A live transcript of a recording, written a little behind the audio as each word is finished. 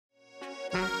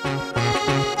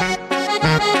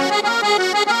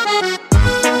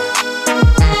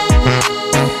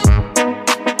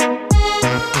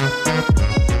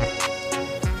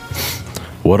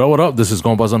What up, what up? This is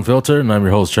Compas Unfiltered, and I'm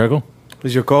your host, Checo.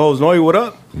 This is your co-host, Noe. What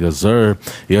up? Yes, sir.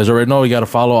 You guys already know you got to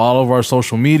follow all of our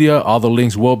social media. All the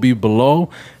links will be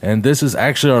below. And this is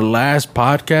actually our last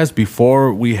podcast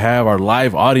before we have our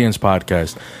live audience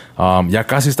podcast. Ya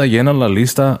casi está llena la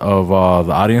lista of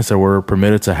the audience that we're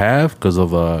permitted to have because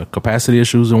of capacity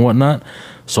issues and whatnot.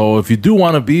 So if you do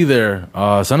want to be there,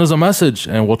 send us a message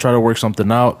and we'll try to work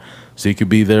something out so you could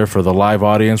be there for the live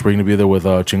audience. We're going to be there with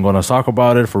Chingonas Talk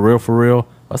About It, For Real, For Real.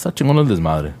 Hasta Chingonas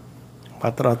Desmadre.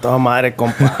 Patrón, madre,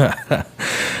 compa.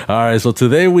 All right, so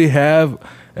today we have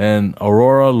an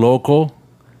Aurora local,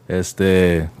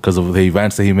 because of the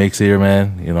events that he makes here,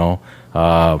 man. You know,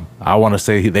 I want to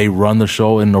say they run the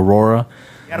show in Aurora.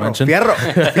 Fierro.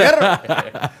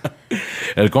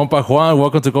 El compa Juan,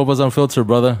 welcome to Compas Unfiltered,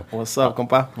 brother. What's up,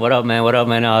 compa? What up, man? What up,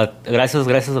 man? Gracias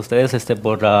a ustedes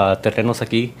por tenernos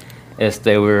aquí.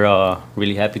 We're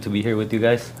really happy to be here with you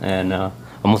guys, and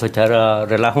vamos a echar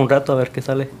relajo un rato a ver qué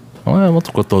sale. Vamos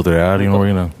a cotorrear,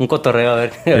 un cotorreo, a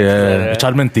ver. Yeah,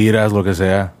 echar mentiras, lo que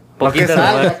sea.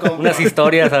 Poquitas, unas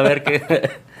historias, a ver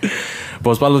qué.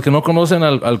 Pues para los que no conocen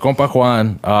al compa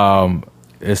Juan,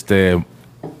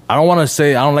 I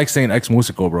don't like saying ex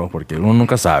músico, bro, porque uno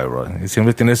nunca sabe, bro.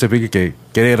 Siempre tiene ese pique que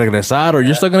quiere regresar, or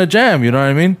you're still gonna jam, you know what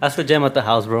I mean? That's the jam at the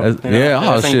house, bro. Shit,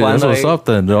 that's what's up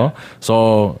then, bro.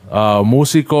 So,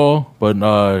 músico, but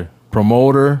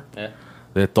promoter,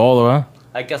 de todo, ¿eh?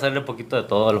 Hay que hacerle poquito de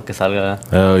todo lo que salga.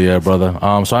 Hell yeah, brother.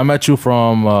 So I met you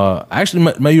from, I actually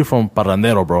met you from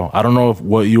Parrandero, bro. I don't know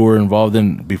what you were involved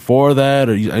in before that,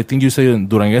 or I think you said in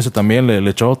Duranguense también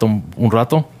le echó un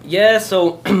rato. Yeah,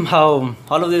 so how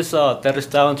all of this Terra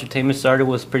Style Entertainment started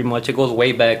was pretty much, it goes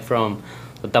way back from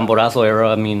the Tamborazo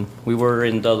era. I mean, we were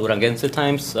in the Duranguense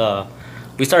times.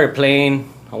 We started playing,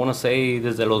 I want to say,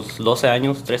 desde los 13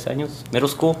 años, middle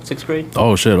school, 6th grade.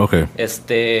 Oh, shit, okay.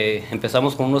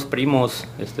 Empezamos con unos primos,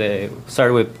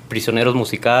 started with Prisioneros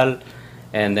Musical,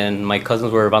 and then my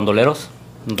cousins were bandoleros.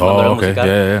 Oh, okay, musical.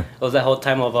 yeah. It was that whole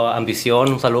time of Ambición,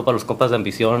 un saludo para los compas de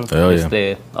Ambición,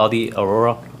 all the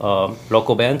Aurora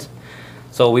local bands.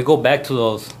 So we go back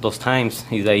to those times,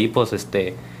 y de ahí pues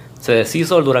se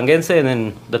deshizo el Duranguense, and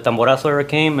then the Tamborazo era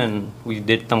came, and we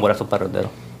did Tamborazo Parrandero.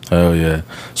 Oh, yeah.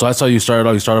 So that's how you started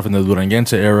off. You started off in the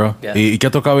Duranguense era. Yeah. ¿Y qué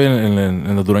tocaba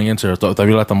en the Duranguense era?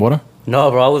 ¿Todavía la tambora? No,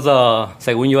 bro, I was,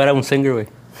 según yo era un singer, güey.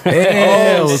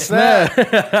 Oh, snap.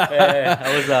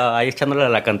 I was ahí echándole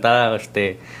la cantada,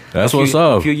 That's what's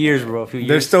up. A few years, bro.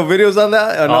 There's still videos on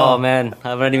that? Or no? Oh, man.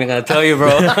 I'm not even going to tell you, bro.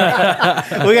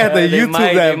 We got the YouTube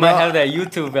they bro. might have that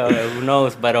YouTube, who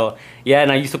knows. But, yeah,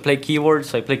 and I used to play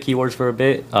keyboards. So I played keyboards for a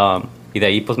bit. Y de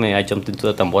ahí, pues, I jumped into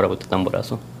the tambora with the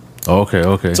tamborazo.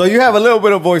 Okay. So you have a little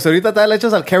bit of voice. ¿Ahorita te le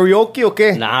echas al karaoke o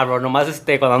qué? Nah, bro. Nomás,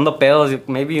 cuando ando pedos,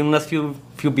 maybe unas few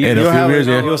beats. In a few years,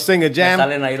 yeah. You'll sing a jam.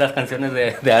 Salen ahí las canciones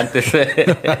de antes.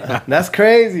 That's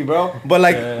crazy, bro. But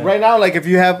like right now, like if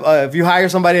you hire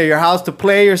somebody at your house to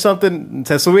play or something,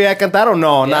 ¿se sube a cantar or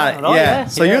no? Yeah, Not. no, Yeah.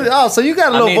 So you got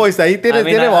a little voice ahí.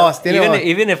 Tiene voz.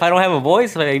 Even if I don't have a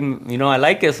voice, I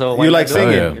like it. So you like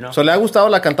singing. Yeah. You know? So le ha gustado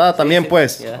la cantada también, sí.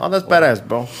 pues. Yeah. Oh, that's badass,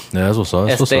 bro. Yeah, that's what's up.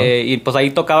 That's what's up. Y pues ahí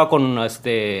tocaba con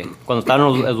cuando estaban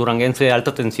los Duranguense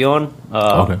Alta Tensión.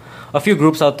 Okay. A few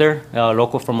groups out there,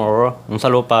 local from Aurora. Un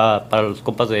saludo para los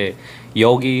compas de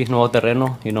Yogi, Nuevo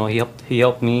Terreno. You know, he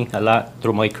helped me a lot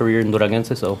through my career in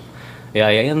Duranguense. So, yeah,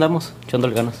 ahí andamos,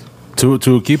 echándole ganas.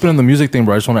 To keep it in the music thing,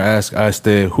 bro, I just want to ask,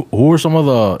 who were some of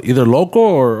the either local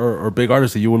or big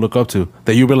artists that you would look up to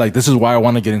that you'd be like, this is why I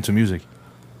want to get into music?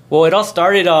 Well, it all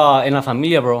started en la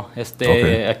familia, bro.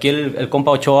 Okay. Aquí el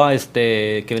compa Ochoa,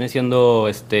 que viene siendo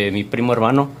mi primo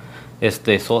hermano,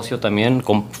 socio también,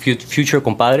 future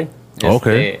compadre.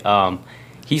 Okay.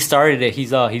 He started it.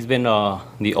 He's been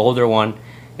the older one.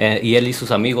 Y él y sus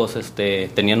amigos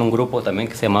tenían un grupo también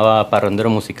que se llamaba Parrandero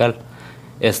Musical.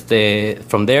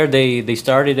 From there they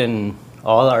started, and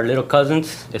all our little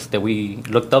cousins, we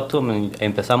looked up to them and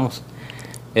empezamos.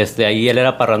 Ahí él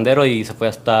era parrandero y se fue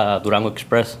hasta Durango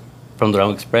Express. From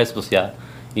Durango Express, pues ya,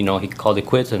 he called it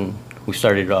quits, and we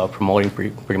started promoting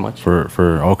pretty much.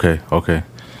 Okay.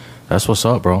 That's what's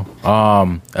up, bro.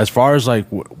 As far as like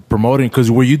promoting, because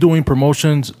were you doing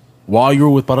promotions while you were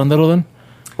with Parrandero then?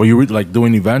 Were you like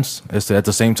doing events at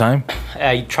the same time?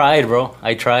 I tried, bro.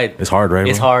 It's hard, right?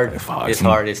 It's bro? hard. Fuck. It's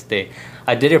hard.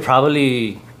 I did it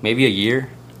probably maybe a year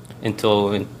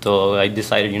until I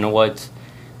decided, you know what,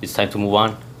 it's time to move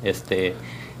on.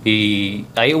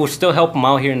 I would still help them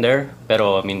out here and there,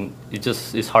 pero I mean,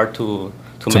 it's hard to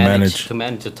manage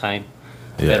the time.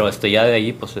 Yeah. Pero ya de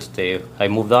ahí, pues I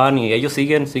moved on, y ellos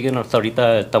siguen hasta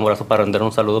ahorita. El Tamborazo Parrandero,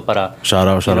 un saludo para shout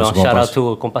out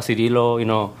to compa Cirilo,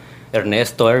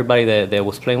 Ernesto, everybody that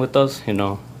was playing with us,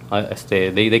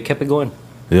 they kept it going.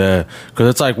 Yeah, because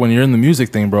it's like when you're in the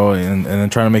music thing, bro, and then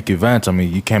trying to make events, I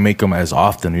mean, you can't make them as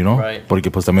often, you know? Right. Porque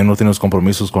pues también no tienes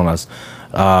compromisos con las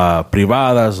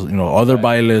privadas, you know, other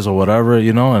bailes or whatever,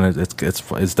 you know? And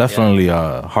it's definitely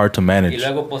hard to manage. Y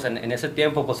luego, pues, en ese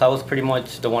tiempo, pues, I was pretty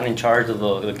much the one in charge of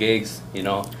the gigs, you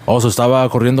know? Also, estaba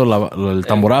corriendo el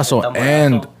tamborazo,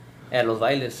 and los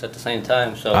bailes at the same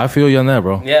time, so... I feel you on that,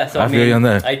 bro. Yeah, so I feel you on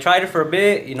that. I tried it for a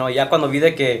bit, you know, ya cuando vi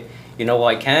de que, you know,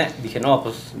 I can't, dije, no,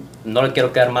 pues, no le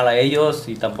quiero quedar mal a ellos,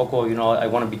 y tampoco, you know, I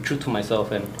want to be true to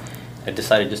myself, and I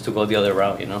decided just to go the other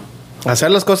route, you know.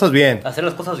 Hacer las cosas bien. Hacer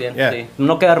las cosas bien, Yeah. sí.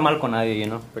 No quedar mal con nadie, you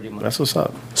know, pretty much. That's what's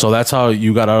up. So that's how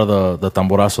you got out of the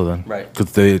tamborazo then? Right.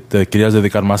 Because te querías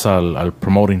dedicar más al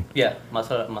promoting. Yeah,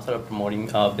 más a la promoting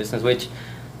business, which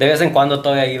de vez en cuando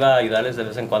todavía iba a ayudarles de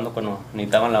vez en cuando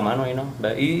necesitaban la mano, you know.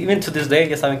 But even to this day,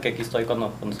 ya saben que aquí estoy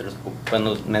cuando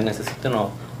me necesiten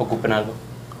o ocupen algo.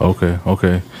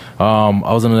 Okay.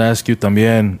 I was gonna ask you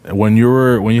también when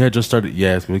you had just started.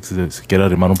 Yeah, se quiere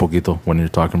arrimar un poquito when you're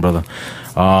talking, brother.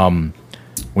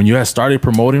 When you had started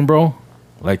promoting, bro,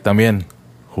 like también,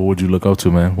 who would you look up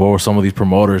to, man? What were some of these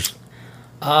promoters?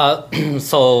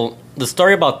 So the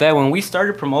story about that, when we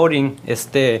started promoting,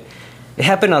 it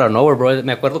happened out of nowhere, bro.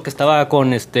 Me acuerdo que estaba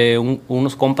con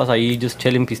unos compas ahí just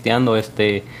chilling, pisteando.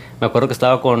 Me acuerdo que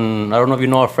estaba con, I don't know if you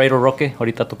know Alfredo Roque,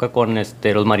 ahorita toca con los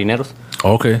Marineros.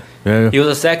 Okay, yeah. He was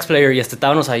a sax player y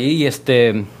estábamos ahí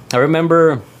y I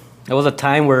remember it was a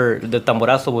time where the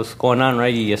tamborazo was going on,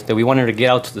 right? Y we wanted to get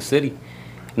out to the city.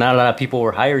 Not a lot of people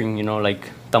were hiring, you know, like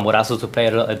tamborazos to play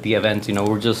at the events, you know.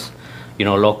 We're just, you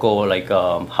know, local, like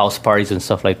house parties and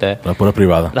stuff like that. La pura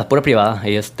privada. La pura privada.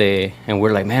 Y and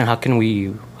we're like, man, how can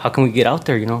we get out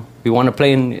there, you know? We want to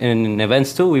play in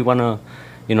events too. We want to,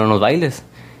 you know, los bailes.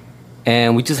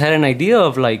 And we just had an idea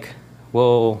of like,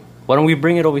 well, why don't we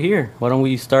bring it over here? Why don't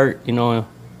we start, you know,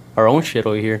 our own shit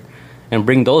over here and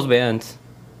bring those bands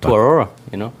to Aurora,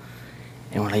 you know?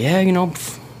 And we're like, yeah, you know,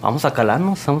 vamos a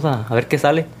calarnos, vamos a ver qué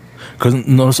sale. Because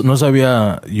no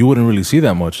sabía, you wouldn't really see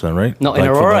that much then, right? No, like in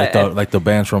Aurora. Like the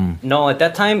bands from... No, at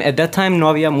that time,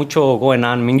 no había mucho going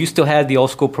on. I mean, you still had the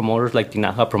old school promoters like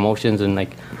Tinaja Promotions and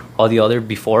like all the other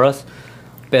before us.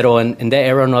 Pero in that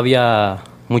era no había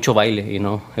mucho baile, you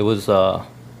know? It was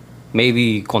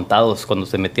maybe contados cuando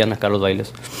se metían acá los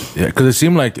bailes. Yeah, because it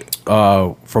seemed like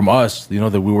from us, you know,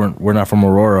 that we're not from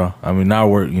Aurora. I mean, now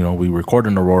we record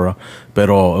in Aurora,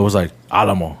 pero it was like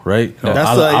Alamo, right? You know,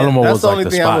 Alamo was the like only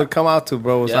the thing spot. I would come out to,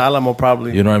 bro. Was Alamo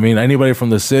probably. You know what I mean? Anybody from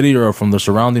the city or from the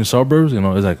surrounding suburbs, you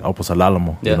know, it's like pues al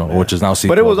Alamo, you know, which is now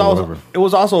But it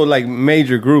was also like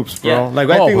major groups, bro. Yeah. Like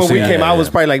I think when we came out, it was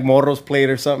probably like Morros played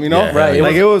or something, you know? Yeah,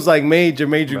 right. It was like major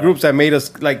groups that made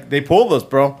us like they pulled us,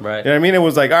 bro. Right. You know what I mean? It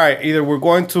was like, all right, either we're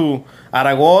going to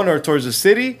Aragon or towards the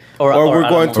city, or we're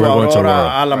going to Aurora,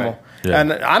 Alamo. Right. Yeah.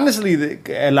 And honestly,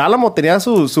 el Alamo tenía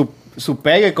su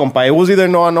pegue, compa. It was either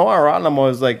Noa or Alamo. It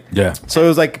was like, yeah. So it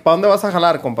was like, ¿para dónde vas a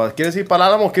jalar, compa? ¿Quieres ir para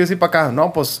Alamo o quieres ir para acá? No,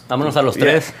 pues. Vámonos a los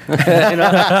tres. They're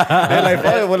like,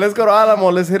 well, let's go to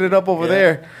Alamo. Let's hit it up over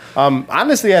there.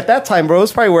 Honestly, at that time, bro, it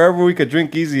was probably wherever we could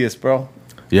drink easiest, bro.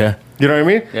 Yeah. You know what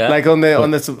I mean? Yeah. Like, donde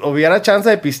hubiera chance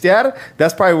de pistear,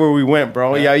 that's probably where we went,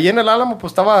 bro. Yeah. Y ahí en el Álamo,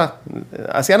 pues,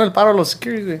 hacían el paro los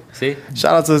security. Sí.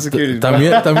 Shout out to the security.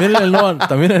 También el Noa,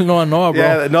 bro.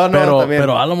 Yeah, Noa también.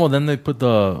 Pero Alamo, then they put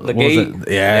the gate.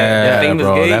 Yeah, the famous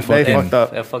bro. gate.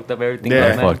 That fucked up everything. Yeah.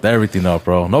 Up, man. fucked everything up,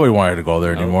 bro. Nobody wanted to go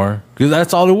there anymore. Because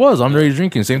that's all it was. Underage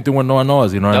drinking. Same thing with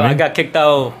Noa's, you know what I mean? I got kicked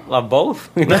out of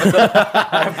both.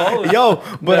 Both. Yo,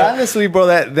 but honestly, bro,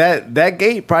 that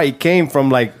gate probably came from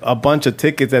like a bunch of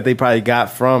tickets that they probably got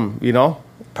from, you know,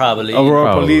 Probably.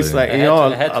 Aurora Police, like, It you had know,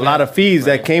 to, a lot of fees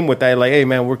that came with that. Like, hey,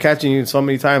 man, we're catching you so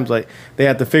many times. Like, they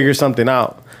had to figure something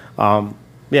out.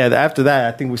 Yeah, after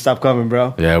that, I think we stopped coming,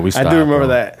 bro. Yeah, we stopped. I do remember bro.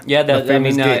 that. Yeah, The I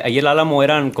famous mean, gate. ahí el Álamo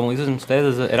eran, como dicen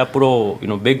ustedes, era puro, you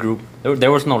know, big group.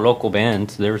 There was no local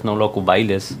bands. There was no local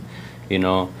bailes, you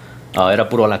know. Era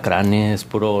puro alacranes,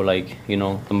 puro, like, you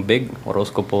know, some big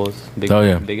horóscopos,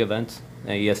 big events.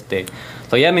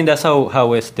 So yeah, I mean, that's how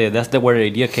that's where the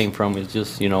idea came from. It's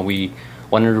just, you know, we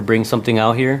wanted to bring something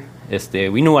out here.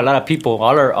 We knew a lot of people.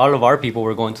 All of our people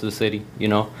were going to the city, you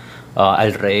know.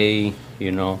 El Rey,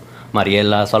 you know,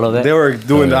 Marielas, all of that. They were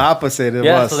doing the opposite of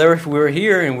us. So we were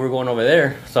here and we were going over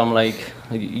there. So I'm like,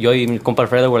 yo y mi compa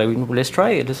Alfredo were like, let's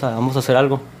try it. Vamos a hacer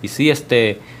algo. Y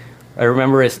sí, I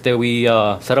remember we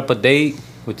set up a date,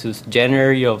 which is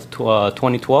January of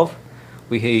 2012.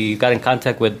 We got in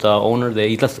contact with the owner of the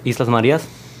Islas Marias,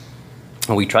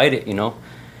 and we tried it, you know.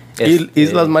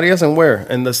 Islas Marias and where?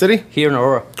 In the city? Here in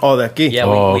Aurora. Oh, de aquí. Yeah,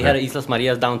 Oh, we okay. had Islas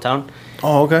Marias downtown.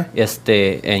 Oh, okay.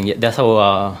 And that's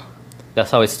how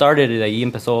that's how it started. Y de ahí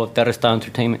empezó Terra Style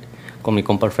Entertainment con mi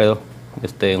compa Alfredo.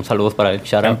 Un saludo para él.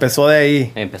 Shout out. Empezó de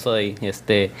ahí. Empezó de ahí.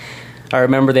 I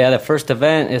remember they had the first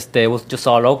event. It was just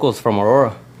all locals from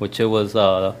Aurora, which it was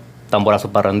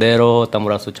Tamborazo Parrandero,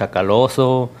 Tamborazo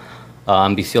Chacaloso,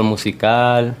 Ambición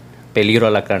Musical, Peligro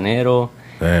Alacranero.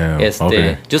 Damn,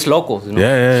 okay. Just locals, you know.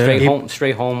 Yeah.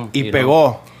 Straight home. Y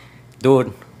pegó.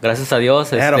 Dude, gracias a Dios.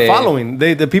 They had a following.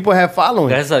 The people have following.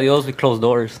 Gracias a Dios, we closed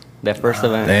doors that first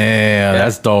event. Damn,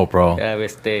 that's dope, bro. Yeah,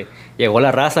 llegó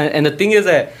la raza. And the thing is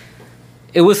that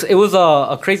it was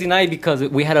a crazy night because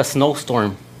we had a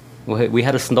snowstorm. We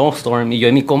had a snowstorm. Y yo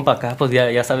y mi compa acá, pues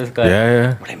ya sabes.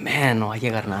 Yeah. Like, man, no va a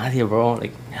llegar nadie, bro.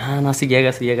 Like, no, si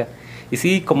llega. Y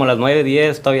sí, como a las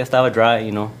 9:10 todavía estaba dry,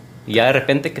 you know. Y ya de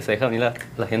repente que se deja venir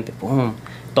la gente, boom.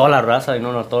 Toda la raza, you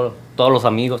know, todos los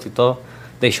amigos y todo.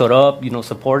 They showed up, you know,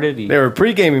 supported. They were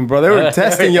pre-gaming, bro. They were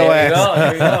testing your ass.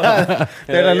 There you go.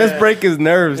 They're like, let's break his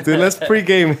nerves, dude. Let's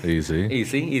pre-game. Easy. Y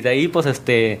sí, y de ahí, pues,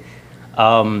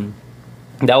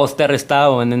 that was Terra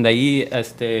Style, and then de ahí,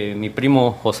 mi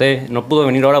primo José no pudo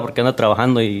venir ahora porque anda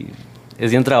trabajando y es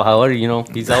bien trabajador, you know,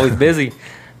 he's always busy.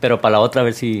 Pero para la otra, a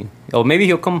ver si... Or maybe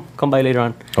he'll come by later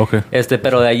on. Okay.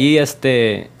 Pero de allí,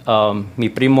 mi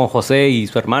primo José y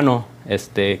su hermano,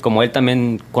 como él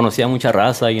también conocía mucha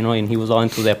raza, you know, and he was all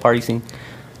into that party scene.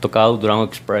 Tocaba Durango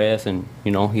Express, and,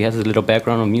 you know, he has his little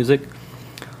background on music.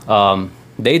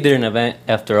 They did an event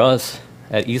after us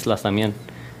at Islas también.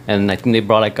 And I think they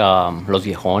brought, like, Los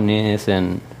Viejones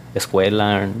and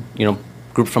Escuela, and, you know,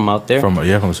 groups from out there. From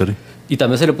the city. Y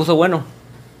también se le puso bueno.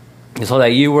 So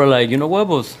that you were like, you know what,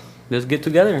 pues, let's get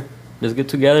together,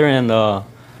 and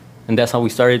that's how we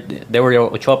started. They were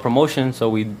Ochoa Promotions, so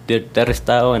we did Terra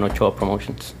Style and Ochoa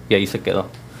Promotions. Y ahí se quedó.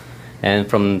 And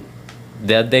from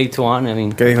that day to on, I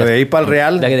mean... ¿Qué dijo? ¿De ahí para el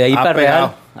Real? De ahí para el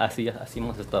Real. Así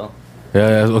hemos estado.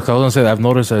 Yeah, I was gonna say that I've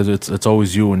noticed that it's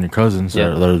always you and your cousins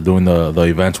that are doing the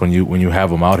events when you have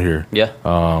them out here. Yeah.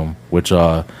 Which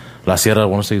La Sierra, I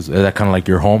want to say, is that kind of like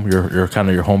your home, your kind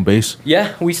of your home base?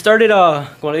 Yeah, we started,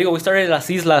 we started Las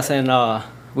Islas, and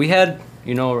we had,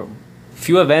 you know,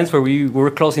 few events where we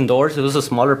were closing doors. It was a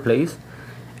smaller place,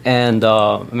 and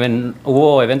I mean,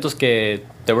 hubo eventos que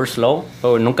they were slow,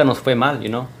 pero nunca nos fue mal, you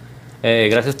know.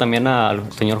 Gracias también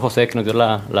al señor José que nos dio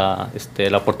la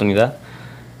oportunidad.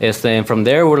 And from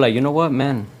there, we're like, you know what,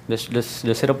 man, let's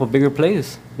set up a bigger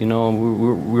place. You know,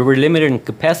 we were limited in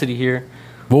capacity here.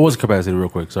 What was the capacity, real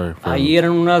quick? Sorry. Ahí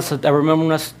eran I remember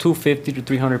unas 250 to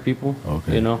 300 people.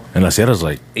 Okay. You know. And La Sierra's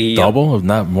like double, if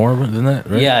not more than that,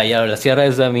 right? Yeah. La Sierra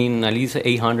is, I mean, at least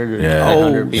 800 or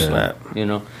 900 people. Yeah. You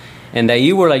know. And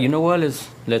ahí we're like, you know what, let's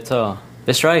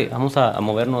try it. Vamos a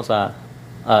movernos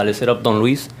let's set up Don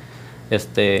Luis. A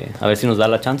ver si nos da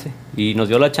la chance. Y nos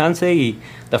dio la chance. Y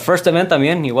the first event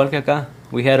también, igual que acá,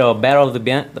 we had a battle of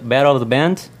the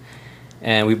bands,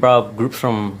 and we brought groups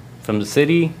from the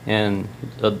city and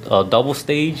a double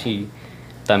stage, y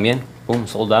también, boom,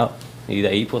 sold out. Y de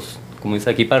ahí, pues, como dice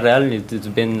aquí para Real, it's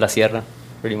been La Sierra,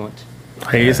 pretty much.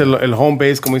 Ahí es el home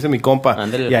base, como dice mi compa.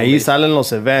 Y ahí salen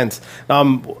los events.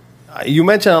 You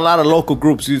mentioned a lot of local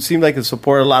groups. You seem like you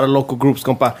support a lot of local groups,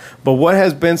 compa. But what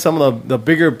has been some of the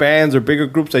bigger bands or bigger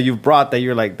groups that you've brought that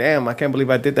you're like, damn, I can't believe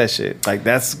I did that shit. Like,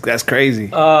 that's crazy.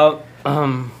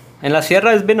 In La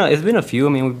Sierra, it's been a few.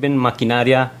 I mean, we've been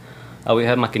Maquinaria. We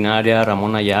had Maquinaria,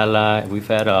 Ramón Ayala. We've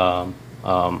had El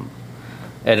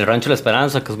Rancho La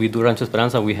Esperanza, because we do Rancho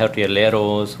Esperanza. We had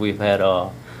Rieleros. We've had,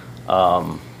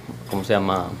 ¿cómo se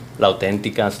llama? La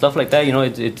Auténtica, stuff like that. You know,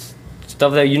 it's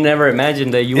stuff that you never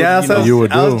imagined that you would do. I was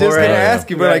just going to ask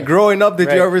you, but like growing up, did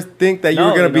you ever think that you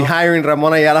were going to be hiring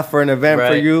Ramón Ayala for an event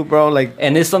for you, bro? Like,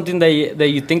 and it's something that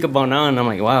you think about now, and I'm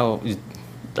like, wow.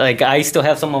 Like, I still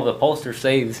have some of the posters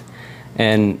saved,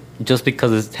 and just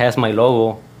because it has my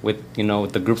logo with, you know,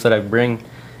 with the groups that I bring,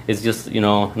 it's just, you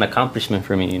know, an accomplishment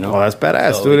for me, you know. Oh, that's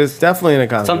badass, so dude. It's definitely an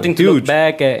accomplishment. Something to look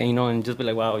back at, you know, and just be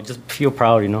like, wow, just feel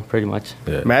proud, you know, pretty much.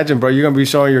 Yeah. Imagine, bro, you're going to be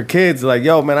showing your kids, like,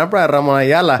 yo, man, I brought Ramón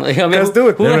Ayala. Like, I mean,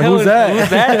 dude, who's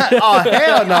that? Oh,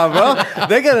 hell no, bro.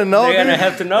 They're going to know. They're going to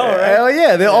have to know, right? Hell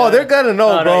yeah. They're going to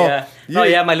know, bro. No,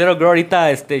 yeah, my little girl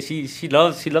ahorita, she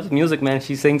loves music, man.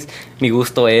 She sings Mi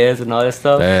Gusto Es and all that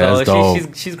stuff. That's so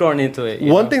she's growing into it.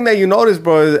 One thing that you notice,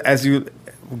 bro, is as you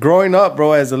growing up,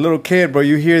 bro, as a little kid, bro,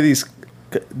 you hear this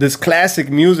classic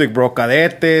music, bro.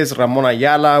 Cadetes, Ramón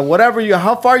Ayala, whatever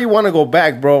how far you want to go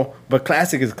back, bro. But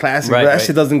classic is classic. Right, that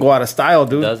shit doesn't go out of style,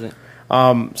 dude. It doesn't.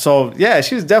 So yeah,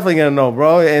 she's definitely gonna know,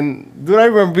 bro. And dude, I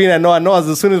remember being at Noa.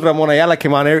 As soon as Ramon Ayala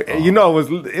came on, you know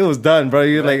it was done, bro.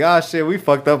 You're like, oh shit, we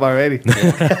fucked up already.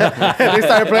 They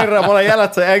started playing Ramon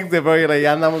Ayala to exit, bro. You're like,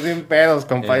 ya andamos bien pedos,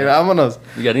 compadre, vámonos.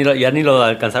 Ya ni lo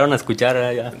alcanzaron a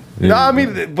escuchar, ya. No, I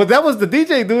mean, but that was the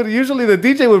DJ, dude. Usually the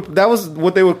DJ that was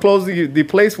what they would close the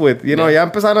place with. You know, ya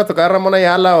empezaron a tocar Ramon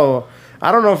Ayala or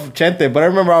I don't know if Chente, but I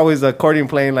remember always the accordion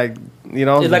playing like. You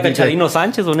know, it's like a Charino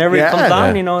Sanchez. Whenever it comes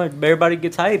on, you know, everybody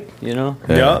gets hyped. You know.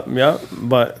 Yeah.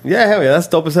 But hell yeah, that's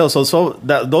dope as hell. So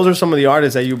those are some of the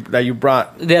artists that you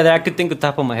brought. Yeah, that I could think of the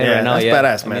top of my head right now. That's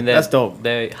badass, man. I mean, that's dope.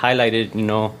 They highlighted, you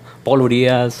know, Paul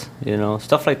Urias, you know,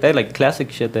 stuff like that, like classic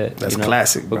shit that's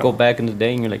classic. We go back in the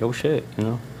day, and you're like, oh shit, you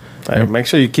know. Like, make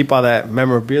sure you keep all that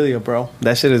memorabilia, bro.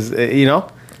 That shit is, you know.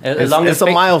 It's a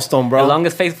milestone, bro. As long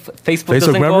as Facebook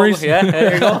doesn't memories? go,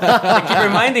 there you go. They keep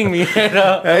reminding me. You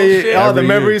know, the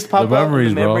memories pop up. The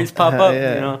memories pop up.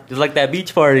 You know, just like that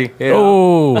beach party. You know?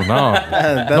 Oh no,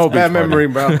 that's bad memory,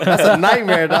 bro. That's a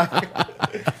nightmare, dog.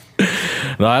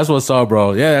 No, that's what's up,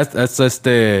 bro. Yeah, that's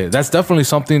definitely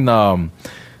something. When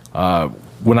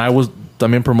I was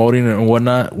promoting and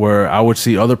whatnot, where I would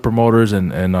see other promoters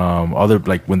and other,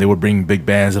 like when they would bring big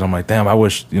bands, and I'm like, damn, I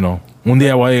wish, you know, un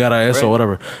día voy a llegar a eso,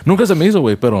 whatever. Nunca se me hizo,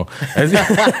 güey, pero es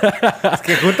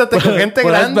que júntate con gente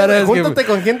grande, júntate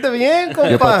con gente bien,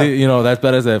 compa. You know, that's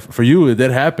better that for you it did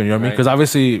happen, you know what I mean? Because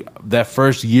obviously that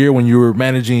first year when you were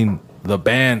managing the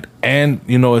band and,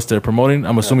 you know, it's they're promoting,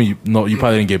 I'm assuming you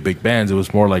probably didn't get big bands. It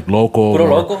was more like local.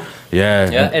 Local?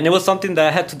 Yeah, and it was something that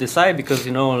I had to decide because,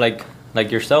 you know, like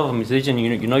yourself, a musician,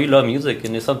 you know you love music,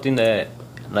 and it's something that,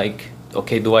 like,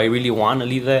 okay, do I really want to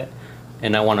leave that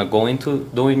and I want to go into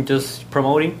doing just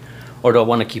promoting, or do I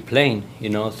want to keep playing, you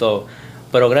know? So,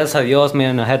 pero gracias a Dios,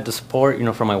 man, I had the support, you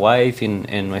know, from my wife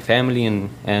and my family,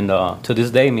 and to this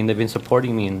day, I mean, they've been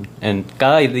supporting me, and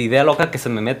cada idea loca que se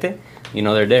me mete, you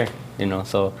know, they're there, you know.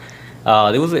 So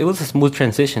it was a smooth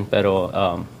transition,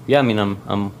 pero yeah, I mean,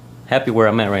 I'm happy where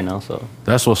I'm at right now. So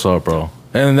that's what's up, bro.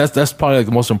 And that's probably like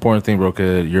the most important thing, bro.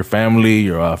 Your family,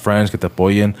 your friends que te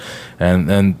apoyen,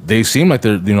 and they seem like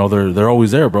they're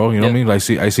always there, bro. You know what I mean? Like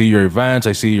I see your events,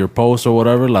 I see your posts or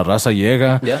whatever. La raza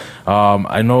llega. Yeah.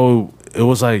 I know it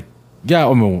was like. Yeah,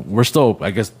 I mean, we're still, I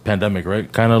guess, pandemic, right?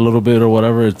 Kind of a little bit or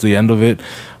whatever. It's the end of it.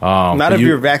 Not if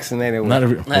you're vaccinated. Not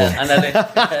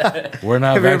if we're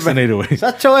not vaccinated.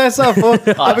 Shut your ass up, fool.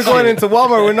 I've been going into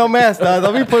Walmart with no mask, dog.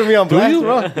 Don't be putting me on blast,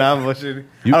 bro. Nah, I'm bullshitting.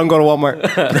 I don't go to Walmart.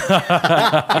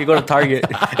 You go to Target.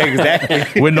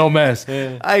 Exactly. With no mask.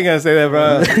 Yeah. I ain't gonna say that,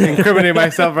 bro. Incriminate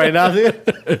myself right now, dude.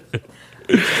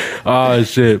 Oh,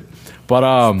 shit. But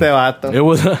it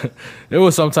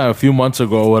was sometime a few months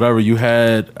ago or whatever. You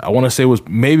had, I want to say it was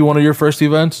maybe one of your first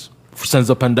events since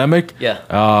the pandemic.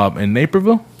 Yeah. In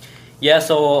Naperville. Yeah.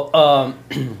 So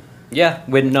yeah,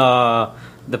 when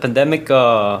the pandemic,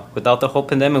 without the whole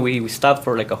pandemic, we stopped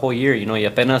for like a whole year. You know, y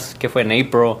apenas que fue en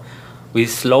April, we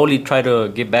slowly try to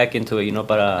get back into it. You know,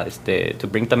 para to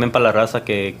bring también para la raza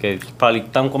que probably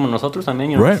tan como nosotros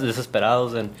también, you know,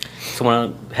 desesperados and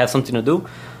someone have something to do.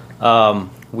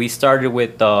 We started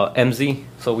with MZ,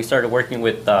 so we started working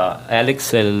with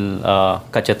Alex El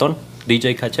Cacheton,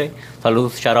 DJ Cache.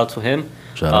 Salud, shout out to him.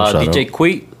 DJ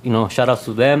Quit, you know, shout out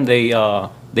to them. They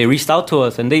reached out to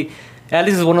us, and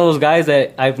Alex is one of those guys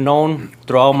that I've known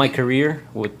throughout my career,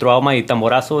 throughout my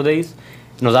tamborazo days.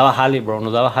 Nos daba jale, bro.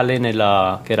 Nos daba jale en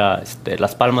que era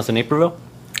Las Palmas in Naperville.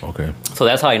 Okay. So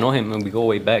that's how I know him, and we go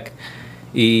way back.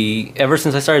 Y ever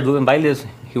since I started doing bailes,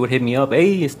 he would hit me up,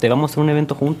 hey, vamos a hacer un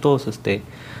evento juntos,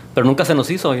 pero nunca se nos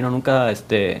hizo, you know, nunca,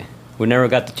 we never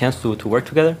got the chance to work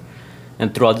together.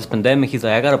 And throughout this pandemic, he's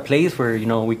like, I got a place where, you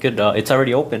know, we could, it's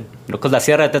already open. You know, because La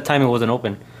Sierra at that time, it wasn't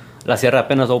open. La Sierra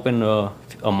apenas opened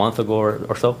a month ago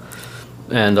or so.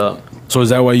 And so is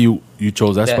that why you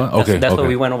chose that spot? Okay. That's why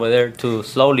we went over there to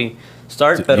slowly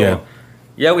start. Pero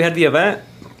yeah, we had the event,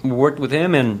 we worked with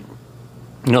him, and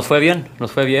nos fue bien.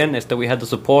 We had the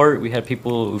support. We had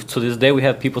people. To this day, we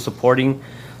have people supporting.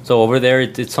 So over there,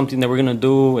 it's something that we're gonna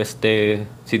do.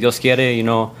 Si Dios quiere, you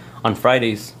know, on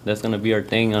Fridays, that's gonna be our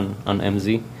thing on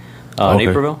MZ,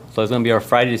 Naperville. So it's gonna be our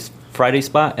Friday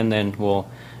spot, and then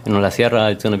La Sierra,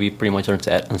 it's gonna be pretty much on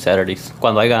Saturdays.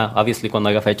 Cuando haya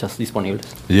fechas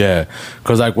disponibles. Yeah,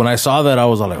 because like when I saw that, I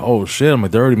was like, oh shit! I'm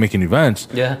like, they're already making events.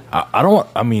 Yeah.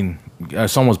 I mean.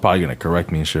 Someone's probably gonna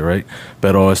correct me and shit, right?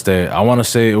 Pero I want to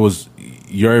say it was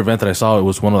your event that I saw. It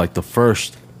was one of like the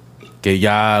first que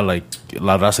ya like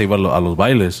la raza iba a los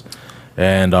bailes,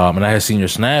 And I had seen your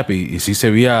snap, y sí se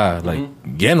veía like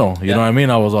lleno. You know what I mean?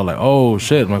 I was all like, oh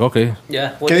shit. I'm like, okay.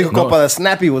 Yeah. ¿Qué dijo, compa? The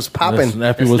Snappy was popping. The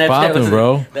Snappy was popping,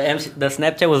 bro. The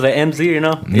Snapchat was the MZ, you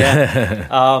know?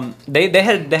 Yeah. They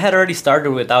had already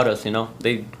started without us, you know?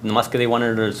 Nomás que they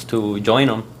wanted us to join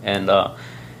them. And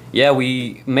yeah,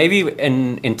 we maybe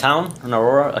in town, in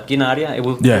Aurora, aquí en área,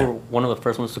 we were one of the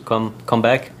first ones to come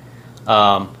back.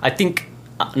 I think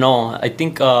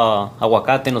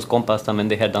Aguacate and los compas también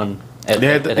they had done. They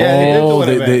had them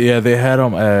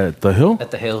at the Hill. At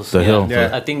the Hills. The Hill.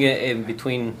 Yeah. I think in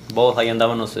between both ahí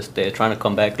andábamos trying to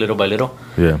come back little by little.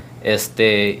 Yeah. I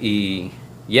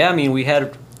mean we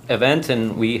had events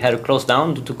and we had to close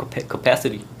down due to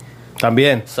capacity.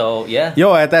 También. So yeah.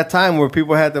 Yo, at that time where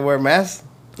people had to wear masks.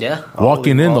 Yeah.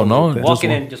 Walking in though, no? Walking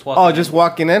in. Just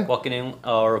walking in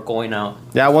or going out.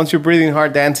 Yeah, once you're breathing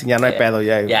hard dancing, ya no hay pedo.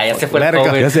 Ya se fue el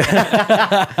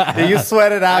COVID. You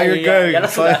sweat it out, you're good. Ya la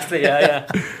sudaste, yeah.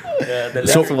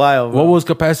 So wild, what was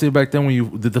capacity back then when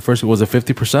you did the first? Was it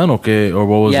 50%? Okay, or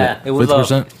what was it? Yeah, it was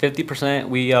 50%. 50%.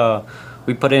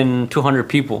 We put in 200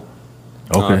 people.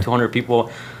 Okay. 200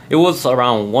 people. It was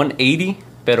around 180,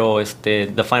 pero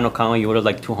the final count you would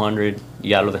like 200.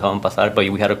 Ya lo dejaban pasar, but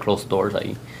we had to close doors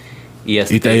ahí. ¿Y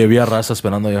te había raza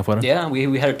esperando allá afuera? Yeah,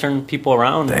 we had to turn people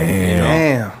around. Damn. You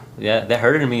know? Yeah, that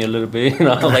hurted me a little bit. You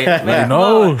know, like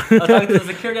no. I was talking to the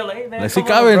security, like, hey, man, sí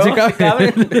caben.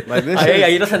 Like this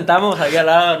ahí nos sentamos, ahí al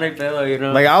lado, no hay pedo, you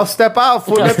know. Like, I'll step out,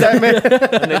 fool, let that man.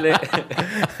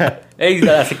 Hey,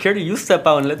 the security, you step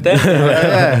out and let them.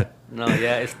 Yeah. No,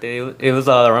 yeah, it was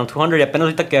around 200. Y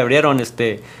apenas ahorita que abrieron,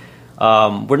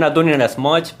 we're not doing it as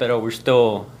much, pero we're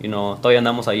still, you know, todavía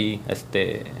andamos ahí,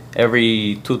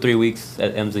 every 2-3 weeks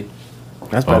at MZ.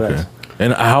 That's badass. Okay.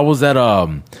 And how was that,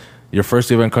 your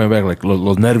first event coming back, like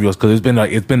los nervios? Because it's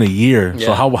been a year. Yeah.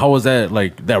 So how was that,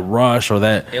 like that rush or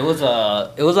that? It was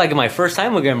like my first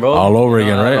time again, bro. All over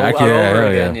again, right? All over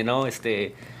again, you know.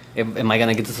 Am I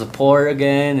gonna get the support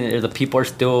again? The people are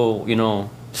still, you know,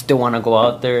 still want to go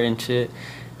out there and shit.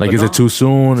 Like, is it too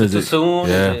soon? Is it too soon?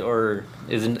 Yeah. Or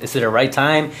is it the right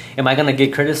time? Am I gonna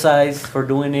get criticized for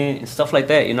doing it and stuff like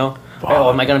that? You know, or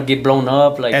am I gonna get blown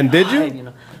up? Like, and did you? You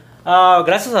know,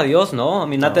 gracias a Dios, no. I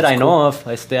mean, not that I know of.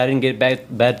 I didn't get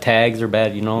bad tags or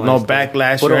bad, you know. No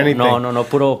backlash or anything. No.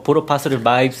 Puro positive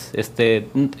vibes.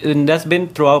 And that's been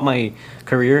throughout my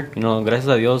career. You know, gracias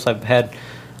a Dios, I've had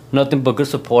nothing but good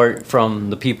support from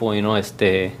the people. You know,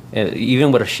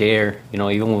 even with a share. You know,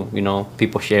 even with, you know,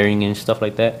 people sharing and stuff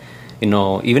like that. You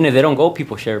know, even if they don't go,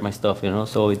 people share my stuff, you know,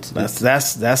 so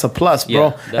that's a plus, bro.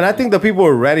 Yeah, and I think the people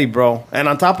are ready, bro. And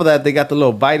on top of that, they got the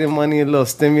little Biden money, a little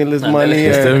stimulus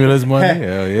money. Stimulus money?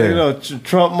 Hell yeah. You know,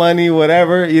 Trump money,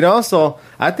 whatever, you know, so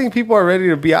I think people are ready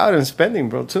to be out and spending,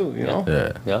 bro, too, you know?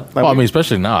 Yeah. Well, I mean,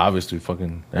 especially now, obviously,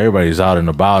 fucking everybody's out and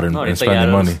about and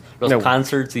spending money. Los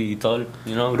concerts y todo,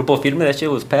 you know, Grupo Firme, that shit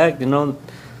was packed, you know.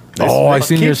 I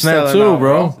seen your snap too,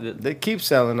 bro. They keep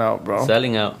selling out, bro.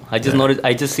 Selling out. I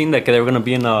just seen that they were gonna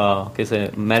be in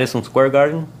Madison Square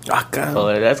Garden.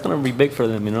 So that's gonna be big for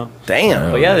them, you know.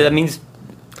 Damn. But yeah, that means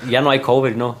ya no hay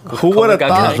COVID, you know. Who would have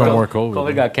thought? There's no more COVID.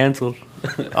 COVID got canceled.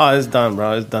 Oh, it's done,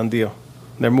 bro. It's done deal.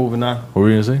 They're moving on. What were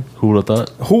you gonna say? Who would have thought?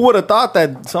 Who would have thought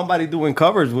that somebody doing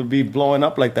covers would be blowing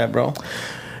up like that, bro?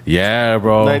 Yeah,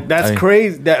 bro. Like, that's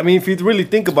crazy. I mean, if you really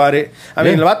think about it, I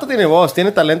mean, el vato tiene voz,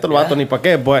 tiene talento, el vato ni pa'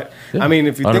 qué. But I mean,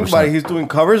 if you 100%. Think about it, he's doing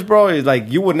covers, bro. It's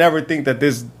like you would never think that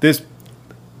this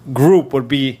group would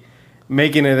be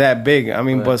making it that big. I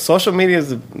mean, but social media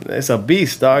is a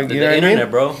beast, dog. You know what I mean?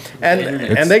 Internet, bro.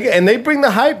 And they bring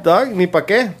the hype, dog. Ni pa'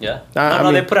 qué. Yeah.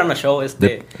 No, they put on a show.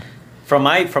 From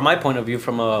my point of view,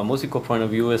 from a musical point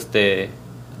of view, they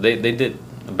did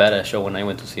a badass show when I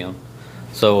went to see them.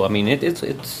 So I mean,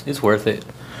 it's worth it.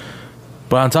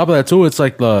 But on top of that too, it's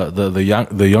like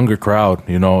the younger crowd.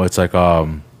 You know, it's like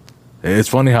it's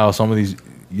funny how some of these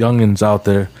youngins out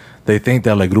there, they think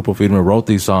that like Grupo Firme wrote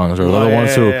these songs or they're the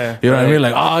ones who, you know what I mean?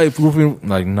 Like, if Grupo Firme,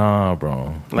 like, nah,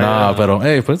 bro, but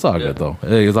hey, but it's all good though.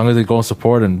 Hey, as long as they go and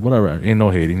support and whatever, ain't no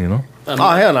hating, you know.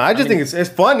 Hell no! I just think it's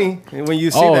funny when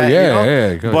you see that.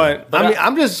 Yeah. But I mean,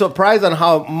 I'm just surprised on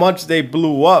how much they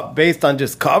blew up based on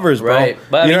just covers, bro. Right.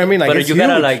 But, you know what I mean? Like, but you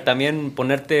gotta like también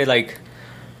ponerte like.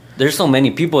 There's so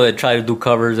many people that try to do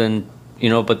covers and you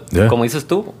know, but como dices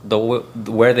tú,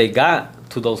 where they got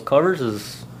to those covers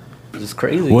is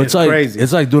crazy. Well, it's like crazy.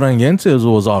 It's like Duranguense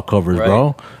was all covers,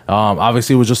 bro.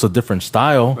 Obviously, it was just a different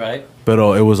style, right? But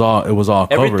it was all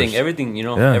covers. Everything, you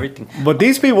know, everything. But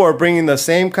these people are bringing the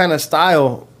same kind of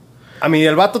style. I mean,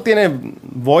 el vato tiene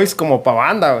voice como pa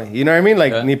banda, you know what I mean?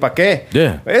 Like ni pa qué.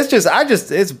 Yeah.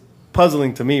 It's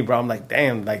puzzling to me, bro. I'm like,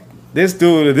 damn, like this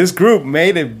dude, this group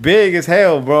made it big as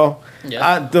hell, bro.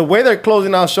 Yeah. The way they're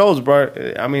closing out shows, bro.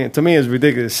 I mean, to me, it's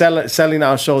ridiculous. Selling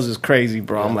out shows is crazy,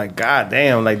 bro. I'm like, God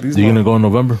damn, like these. You gonna go in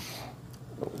November?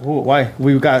 Why?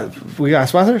 We got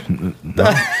sponsors?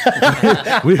 No.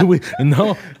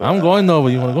 No. I'm going though. But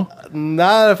you wanna go?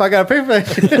 Not if I gotta pay for that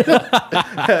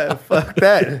shit. Fuck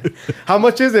that. How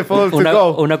much is it for to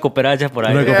go? Una cooperacha por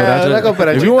ahí. Una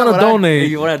cooperacha. If you want to donate,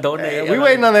 You want to donate? We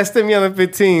waiting on that stimmy on the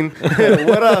 15.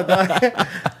 What up, dog?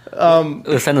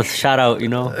 Send us a shout out, you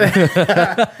know.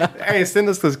 Hey, send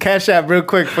us this Cash App real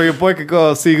quick for your boy could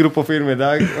go see Grupo Firme,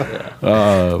 dog.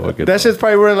 That shit's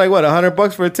probably running like what,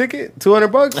 $100 for a ticket?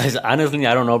 $200? Honestly,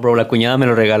 I don't know, bro. La cuñada me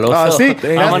lo regaló. Oh, so see,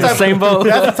 I'm on the same boat.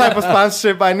 That's the type of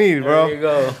sponsorship I need, bro. There you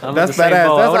go. That's badass.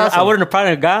 That's awesome. I wouldn't have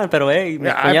probably gone, pero hey, my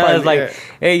cuñada is like,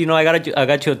 hey, you know, I got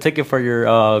you a ticket for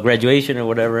your graduation or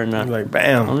whatever, and like,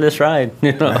 bam, on this ride.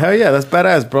 You know? Hell yeah, that's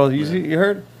badass, bro. You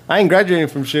heard? I ain't graduating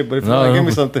from shit, but if you want to give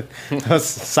me something, that's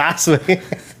sassy.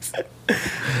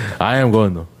 I am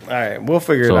going though. All right, we'll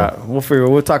figure it out.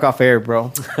 We'll talk off air,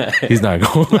 bro. He's not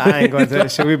going. I ain't going to that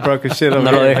shit. We broke his shit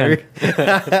over here.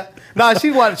 No,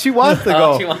 she wants to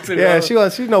go. She wants to yeah, go.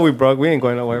 She know we broke. We ain't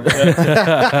going nowhere.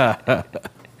 Bro.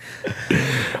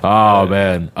 Oh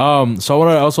man. So I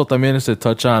want to also también is to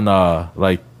touch on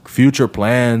like future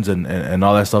plans and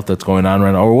all that stuff that's going on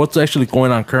right now, or what's actually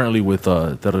going on currently with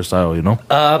Terresayo, you know?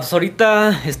 So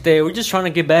ahorita, we're just trying to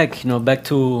get back, you know, back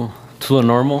to the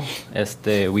normal.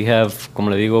 We have,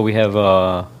 como le digo, we have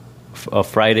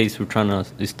Fridays we're trying to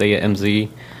stay at MZ.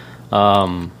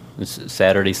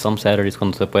 Saturdays, some Saturdays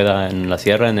cuando se pueda en la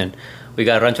sierra, and then we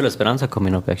got Rancho La Esperanza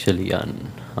coming up actually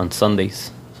on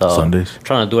Sundays. So Sundays.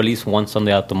 Trying to do at least one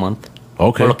Sunday out the month.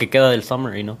 Okay. Por lo que queda del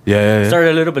summer, you know. Yeah.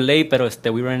 Started a little bit late, pero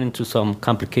we ran into some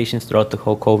complications throughout the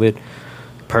whole COVID,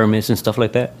 permits and stuff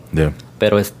like that. Yeah.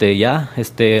 Pero August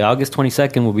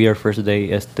 22nd will be our first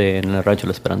day en el Rancho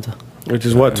La Esperanza. Which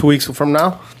is what, 2 weeks from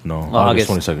now? No, August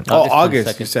 22nd. August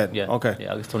 22nd. You 22nd. said. Yeah. Okay.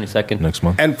 Yeah, August 22nd. Next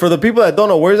month. And for the people that don't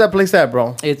know, where's that place at,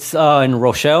 bro? It's in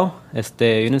Rochelle,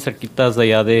 vienen cerquitas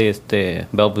de allá de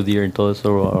Belvedere and todo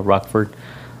eso, Rockford.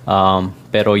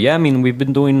 Pero yeah, I mean, we've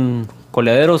been doing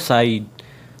coleaderos. I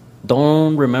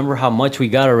don't remember how much we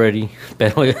got already,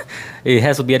 pero it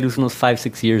has to be at least unos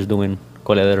 5-6 years doing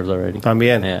coleaderos already.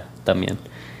 También. Yeah, también.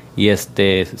 Y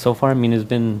so far, I mean, it's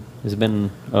been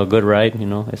a good ride, you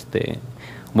know,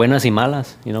 buenas y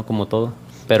malas, you know, como todo.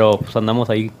 Pero pues andamos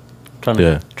ahí trying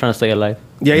to stay alive.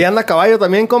 ¿Y ahí anda caballo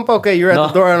también, compa? Okay, you're at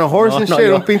the door on a horse and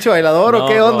shit, un pinche bailador, ¿o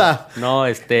qué onda? No,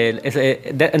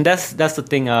 and that's the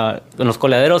thing, en los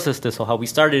coleaderos, so how we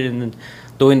started in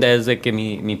doing that is que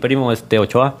mi primo,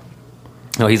 Ochoa,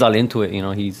 no, he's all into it, you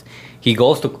know, he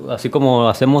goes to, así como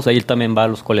hacemos, él también va a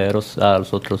los coleaderos, a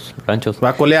los otros ranchos. Va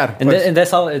a colear. And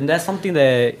that's something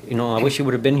that, you know, I wish he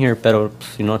would have been here, pero,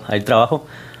 you know, hay trabajo.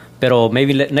 Pero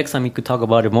maybe next time he could talk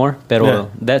about it more. Pero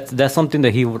that's something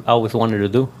that he always wanted to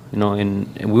do, you know. And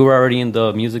we were already in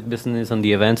the music business and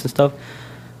the events and stuff.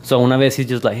 So una vez he's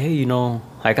just like, hey, you know,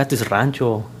 I got this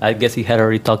rancho. I guess he had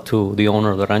already talked to the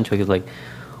owner of the rancho. He's like,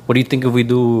 what do you think if we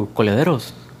do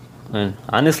coleaderos? And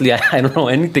honestly, I don't know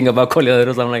anything about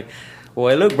coleaderos. I'm like,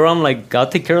 well, look, bro, I'm like, I'll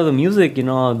take care of the music, you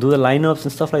know, I'll do the lineups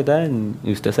and stuff like that. And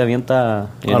usted se avienta,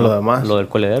 you know, lo del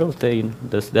coleadero. Usted, you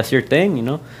know, that's your thing, you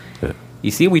know. Yeah. Y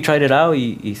sí, we tried it out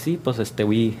y sí, pues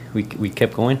we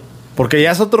kept going. Porque ya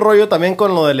es otro rollo también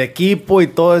con lo del equipo y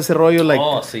todo ese rollo, like,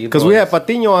 because we had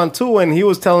Patiño on too, and he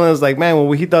was telling us like, man,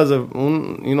 when he does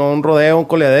un rodeo, un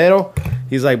coleadero,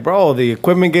 he's like, bro, the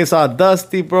equipment gets all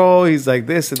dusty, bro. He's like,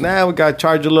 this and that, we gotta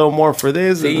charge a little more for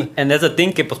this. Sí, and that's the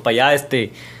thing que pues para allá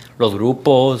los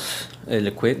grupos, el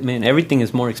equipment, everything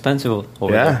is more expensive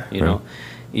over there, you know.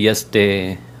 Y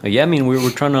yeah, I mean, we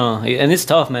were trying to, and it's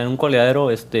tough, man. Un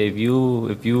coleadero,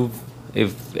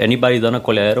 if anybody done a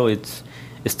coleadero,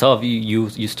 it's tough. You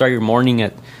start your morning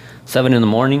at 7 in the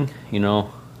morning, you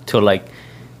know, till like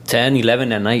 10,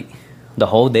 11 at night, the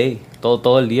whole day,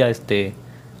 todo el día,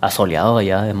 asoleado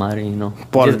allá de madre, you know.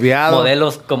 Polviado.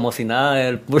 Modelos como si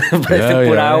nada,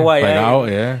 pura agua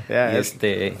allá.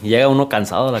 Y llega uno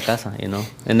cansado a la casa, you know.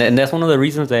 And that's one of the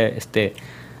reasons that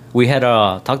we had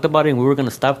talked about it and we were going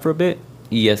to stop for a bit.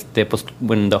 Y pues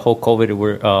when the whole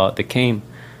COVID they came,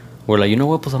 we're like, you know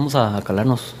what, pues vamos a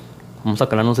calarnos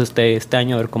este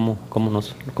año a ver cómo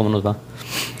nos va.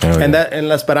 And that in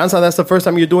La Esperanza, that's the first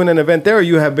time you're doing an event there, or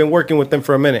you have been working with them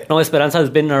for a minute? No, Esperanza has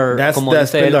been our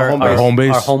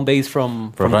home base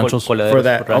from Ranchos. For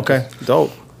that, okay,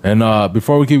 dope. And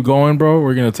before we keep going, bro,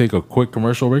 we're gonna take a quick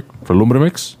commercial break for Lumbre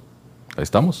Mix. Ahí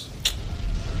estamos.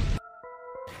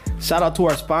 Shout out to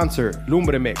our sponsor,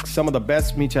 Lumbre Mix, some of the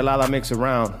best michelada mix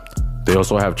around. They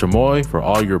also have chamoy for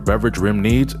all your beverage rim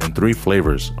needs in 3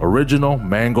 flavors: original,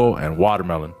 mango, and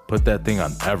watermelon. Put that thing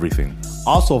on everything.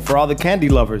 Also, for all the candy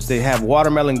lovers, they have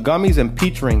watermelon gummies and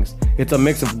peach rings. It's a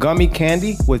mix of gummy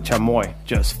candy with chamoy.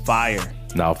 Just fire.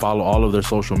 Now follow all of their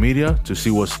social media to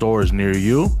see what store is near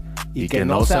you. Y que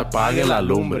no se apague la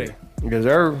lumbre. Yes,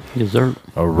 sir. Yes, sir.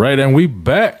 All right, and we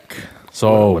back.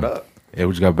 So, what up? Yeah,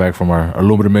 we just got back from our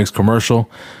Lumbre Mix commercial.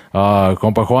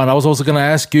 Compa Juan, I was also going to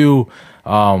ask you,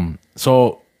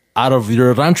 so out of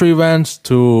your rancho events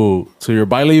to your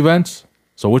baile events,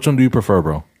 so which one do you prefer,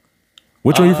 bro?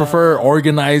 Which one do you prefer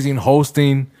organizing,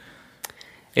 hosting,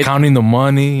 counting the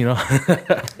money, you know?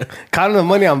 Counting the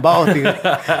money on both.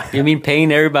 You mean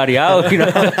paying everybody out, you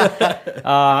know?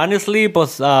 Honestly,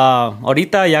 pues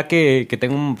ahorita ya que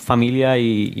tengo familia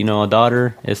y, you know, a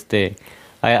daughter,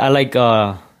 I like,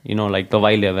 you know, like the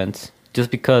baile events. Just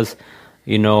because,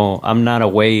 you know, I'm not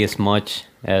away as much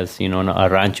as, you know, a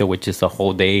rancho, which is a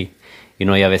whole day. You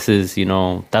know, y a veces, you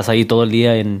know, estás ahí todo el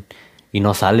día y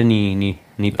no sale ni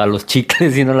para los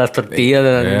chicles, you know, las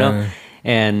tortillas, you know.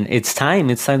 And it's time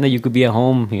that you could be at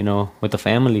home, you know, with the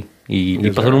family. Y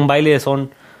pues en un baile son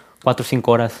 4 o 5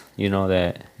 horas, you know,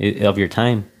 of your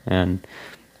time.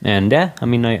 And yeah, I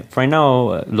mean, right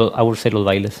now, I would say los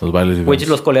bailes. Los bailes. Which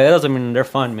los colederos, I mean, they're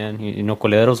fun, man. You know,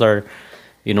 colederos are,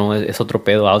 you know, es otro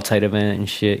pedo, outside event and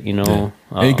shit, you know.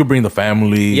 Yeah. And you could bring the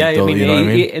family. Yeah, I mean, you know what I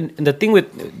mean? And the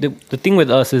thing with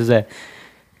us is that,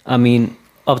 I mean,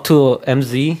 up to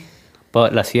MZ,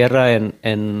 but La Sierra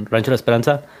and Rancho La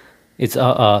Esperanza, it's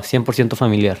 100%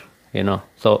 familiar, you know.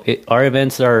 So our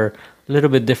events are a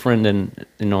little bit different than,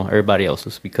 you know, everybody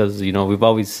else's because, you know, we've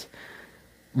always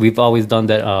done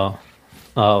that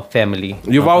family.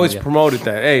 You've always promoted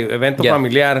that. Hey, evento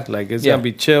familiar, like it's gonna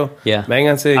be chill. Yeah.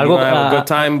 Vénganse, you're gonna have a good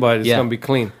time, but it's gonna be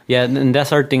clean. Yeah, and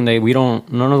that's our thing. That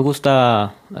no nos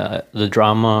gusta the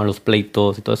drama, los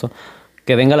pleitos y todo eso.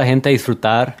 Que venga la gente a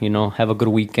disfrutar, you know, have a good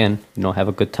weekend, you know, have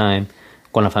a good time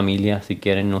con la familia, si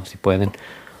quieren, no, si pueden.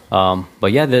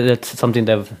 But yeah, that's something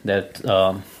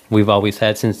that we've always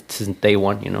had since day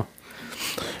one, you know.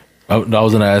 I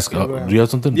was gonna ask, do you have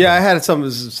something? Yeah, I had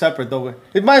something separate though.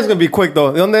 Mine's gonna be quick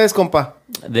though. ¿De dónde es, compa?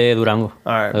 De Durango.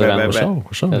 All right,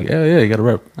 For sure. Yeah, you gotta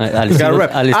rep. You gotta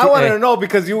rep. I wanted to know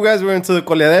because you guys were into the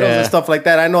coleaderos and stuff like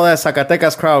that. I know that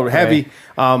Zacatecas crowd heavy.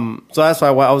 Right. So that's why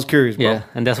I was curious, bro. Yeah,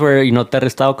 and that's where, you know, Terre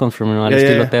style comes from. You know, al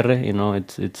estilo Terre. You know,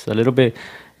 it's a little bit,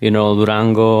 you know,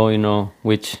 Durango. You know,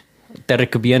 which Terre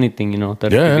could be anything. You know,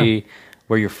 Terre could be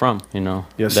where you're from, you know.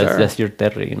 Yes, that's your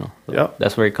terre, you know. So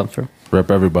that's where it comes from.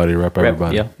 Rep everybody.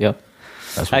 Yeah.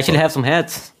 I actually have some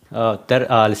hats, al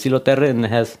estilo terre, and it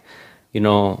has, you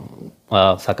know,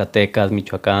 Zacatecas,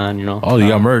 Michoacán, you know. Oh, you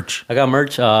got merch. I got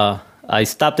merch. I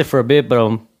stopped it for a bit, but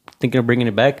I'm thinking of bringing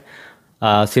it back.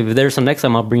 So if there's some next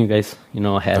time, I'll bring you guys, you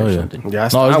know, a hat or something. Yeah,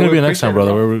 no, it's going to be a next time,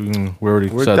 brother. We're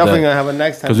definitely going to have a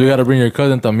next time. Because we got to bring your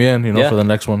cousin también, you know, for the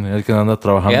next one. Yeah,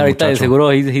 ahorita de seguro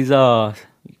he's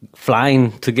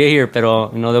flying to get here,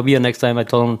 pero, you know, there'll be a next time. I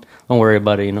told him, don't worry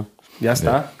about it, you know. Ya está.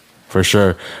 Yeah, for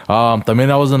sure. También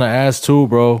I was going to ask too,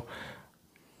 bro.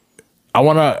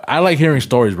 I like hearing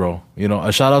stories, bro. You know,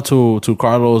 a shout out to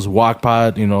Carlos,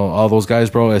 Walkpod, you know, all those guys,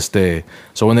 bro.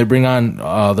 So when they bring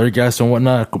on their guests and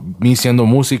whatnot, me siendo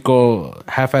músico,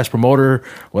 half-ass promoter,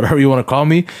 whatever you want to call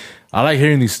me, I like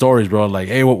hearing these stories, bro. Like,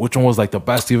 hey, which one was like the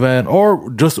best event? Or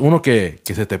just uno que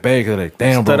se te pegue, que like,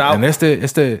 damn, bro, en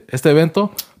este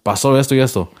evento pasó esto y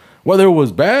esto. Whether it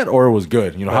was bad or it was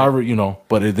good, you know, however, you know,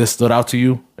 but this stood out to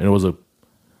you and it was a...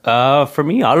 For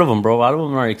me, all of them, bro. All of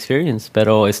them are experience.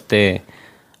 Pero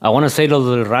I want to say los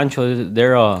del rancho,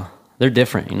 they're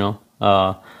different, you know.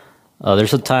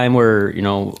 There's a time where, you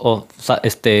know,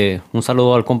 un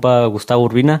saludo al compa Gustavo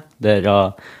Urbina,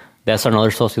 that's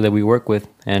another socio that we work with,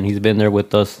 and he's been there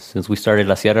with us since we started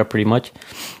La Sierra, pretty much.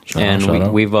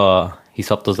 We've he's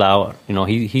helped us out. You know,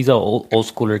 he's a old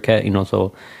schooler cat, you know,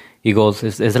 so he goes,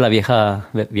 es la vieja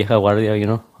guardia, you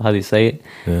know, how do you say it?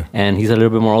 Yeah. And he's a little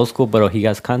bit more old school, but he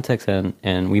has contacts,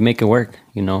 and we make it work,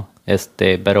 you know.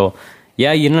 Pero,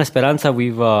 yeah, y en La Esperanza,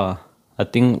 we've, I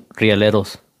think,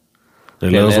 Rieleros.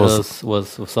 Rieleros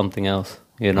was something else,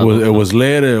 you know. It was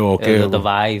lit, okay. The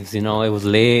vibes, you know, it was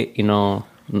lit, you know.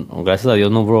 Gracias a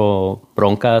Dios no hubo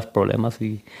broncas, problemas.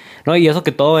 Y eso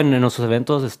que todo en nuestros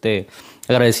eventos,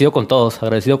 agradecido con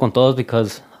todos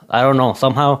because, I don't know,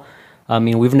 somehow... I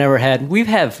mean, we've had,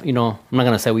 you know, I'm not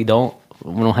going to say we don't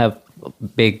have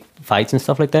big fights and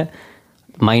stuff like that.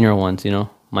 Minor ones,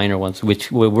 which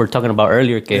we were talking about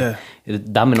earlier, que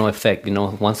domino effect, you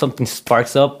know, once something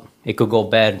sparks up, it could go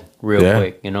bad real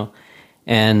quick, you know.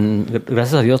 And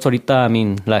gracias a Dios ahorita, I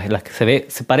mean, like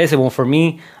se parece. Well, for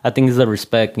me, I think it's the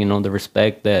respect, the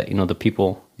respect that, the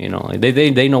people,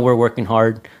 they know we're working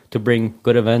hard to bring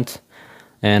good events.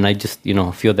 And I just,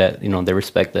 feel that, they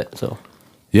respect that, so.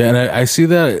 Yeah, and I see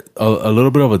that a little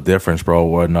bit of a difference, bro,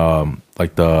 when,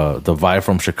 like, the vibe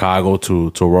from Chicago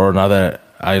to Aurora, now that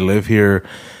I live here,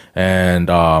 and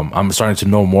I'm starting to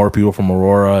know more people from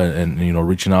Aurora and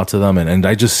reaching out to them, and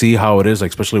I just see how it is, like,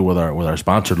 especially with our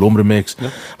sponsor Lumbre Mix. Yeah.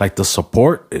 Like, the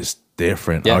support is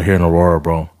different out here in Aurora,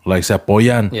 bro. Like, se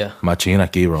apoyan machín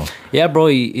aquí, bro. Yeah, bro,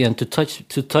 and to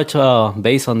touch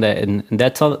base on that, and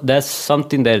that's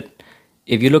something that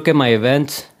if you look at my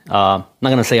events, I'm not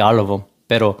gonna say all of them,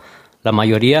 pero la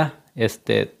mayoría,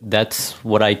 that's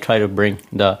what I try to bring,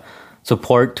 the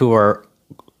support to our.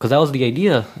 Because that was the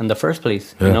idea in the first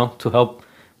place, to help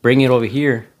bring it over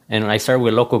here. And I started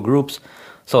with local groups.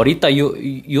 So ahorita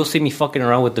you'll see me fucking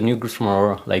around with the new groups from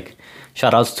Aurora. Like,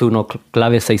 shout outs to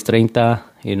Clave 630,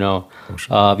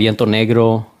 Viento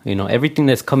Negro, everything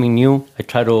that's coming new, I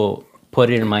try to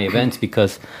put it in my events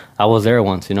because I was there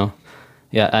once,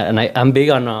 Yeah, and I'm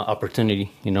big on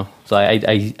opportunity, So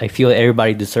I feel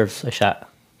everybody deserves a shot.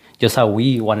 Just how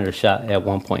we wanted a shot at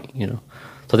one point,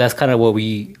 So that's kind of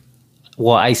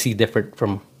what I see different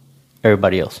from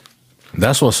everybody else.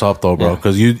 That's what's up, though, bro.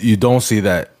 Because you don't see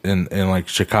that in like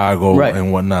Chicago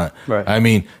and whatnot. Right. I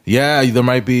mean, yeah, there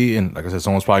might be, and like I said,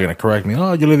 someone's probably gonna correct me.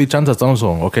 Oh, you le di chance a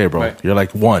Thompson. Okay, bro. Right. You're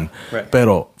like one. Right.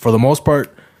 Pero for the most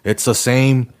part, it's the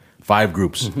same 5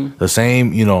 groups, the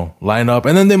same lineup,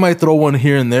 and then they might throw one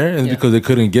here and there, and because they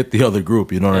couldn't get the other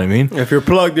group. You know what I mean? If you're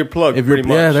plugged, you're plugged.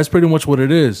 Yeah, that's pretty much what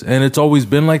it is, and it's always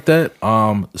been like that.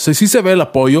 Sí se ve el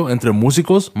apoyo entre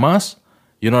músicos más.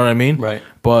 You know what I mean? Right.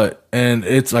 But, and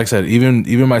it's like I said,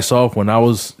 even myself, when I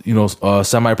was,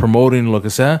 semi-promoting lo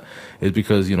que sea, it's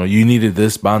because, you needed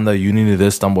this banda, you needed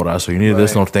this tamborazo, you needed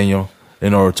this norteño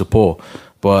in order to pull.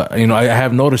 But, I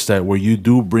have noticed that where you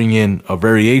do bring in a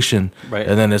variation,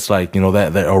 and then it's like,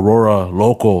 that Aurora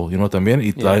local, también,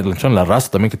 y la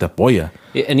raza también que te apoya.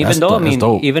 And even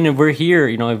though, even if we're here,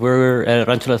 if we're at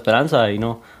Rancho La Esperanza,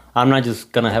 I'm not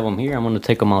just going to have them here. I'm going to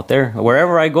take them out there.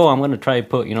 Wherever I go, I'm going to try to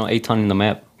put, Aton in the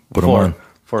map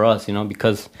for us,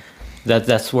 because that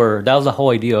was the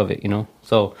whole idea of it,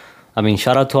 So,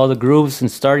 shout out to all the groups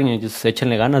and starting and just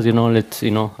échenle ganas, let's,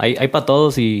 hay pa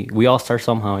todos y we all start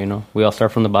somehow, We all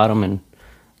start from the bottom and,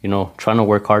 trying to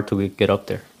work hard to get up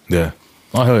there. Yeah.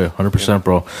 Oh, hell yeah, 100%,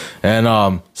 bro.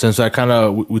 And since I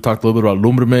we talked a little bit about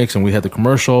Lumbre Mix and we had the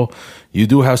commercial, you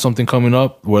do have something coming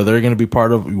up where they're going to be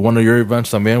part of one of your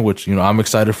events también, which, I'm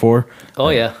excited for. Oh,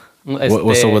 yeah.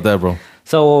 What's up with that, bro?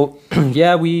 So,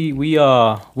 yeah, me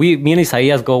and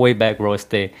Isaías go way back, bro.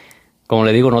 Como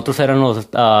le digo, nosotros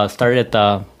started at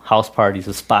the house parties,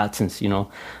 the spots, since,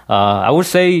 I would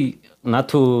say, not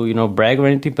to, brag or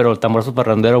anything, pero el Tamborazo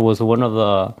Parrandero was one of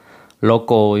the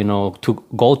local, to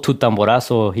go to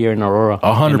tamborazo here in Aurora.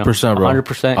 100%, bro.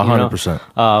 100%.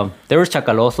 100%. There was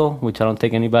Chacaloso, which I don't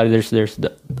think anybody. There's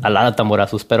a lot of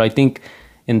tamborazos, but I think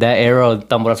in that era,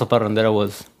 Tamborazo Parrandero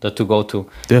was the to go to.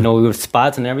 Yeah. We were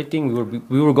spots and everything.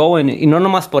 We were going. Y no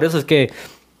nomás por eso es que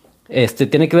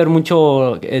tiene que ver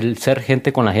mucho el ser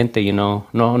gente con la gente. No,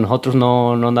 nosotros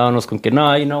no andábamos con que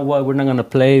no, you know what, we're not gonna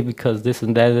play because this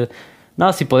and that.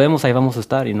 No, si podemos, ahí vamos a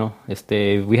estar,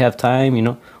 if we have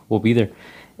time, we'll be there.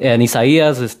 And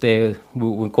Isaías,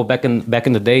 we go back in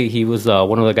the day, he was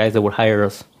one of the guys that would hire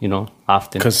us,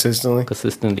 often. Consistently,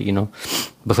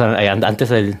 Pues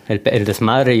antes el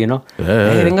desmadre, Yeah.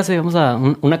 Hey, véngase, vamos a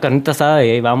una carnita asada y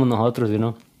ahí vamos nosotros,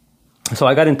 So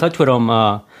I got in touch with him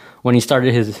when he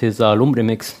started his Lumbre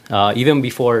Mix, even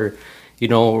before,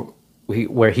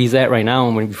 where he's at right now,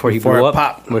 and before he blew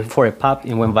up, before it popped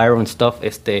and went viral and stuff,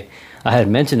 I had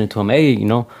mentioned it to him, hey,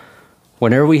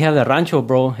 whenever we have the rancho,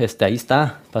 bro, ahí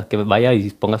está, para que vaya y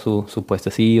ponga su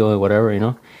puestecillo or whatever,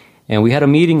 And we had a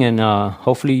meeting, and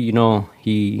hopefully,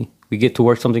 we get to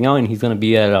work something out, and he's gonna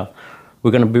be at we're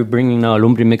gonna be bringing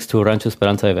Lumbre Mix to Rancho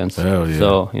Esperanza events. Hell yeah.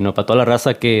 So, para toda la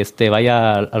raza que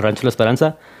vaya al Rancho La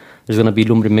Esperanza, there's gonna be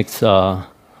Lumbre Mix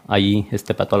allí,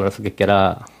 para toda la raza que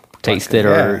quiera taste it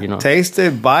or, taste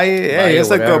it, buy it. Hey,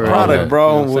 it's a good product,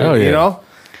 bro.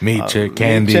 Meat,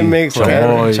 candy, mix,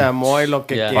 chamoy, lo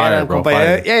que quieran,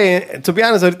 compa. Yeah, to be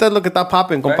honest, ahorita es lo que está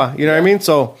popping, compa. You know what I mean?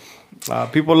 So,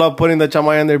 people love putting the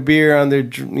chamoy on their beer, on their,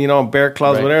 bear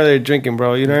claws, whatever they're drinking,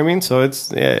 bro. You know what I mean? So, it's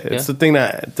the thing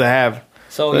to have.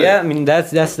 So,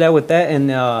 that's that with that.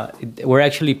 And we're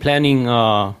actually planning,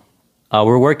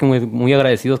 we're working with, muy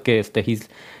agradecidos que he's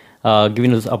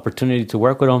giving us opportunity to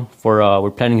work with him for,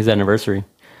 we're planning his anniversary.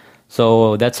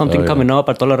 So that's something coming up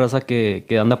para toda la raza que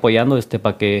anda apoyando,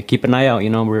 para que keep an eye out,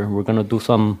 we're gonna do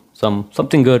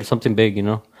something good, something big, you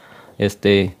know, if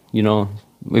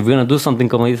we're gonna do something,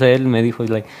 como dice él, me dijo,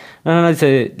 like, no,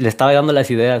 dice, le estaba dando las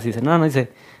ideas, dice, no, dice,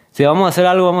 si vamos a hacer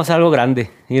algo grande,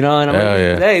 and I'm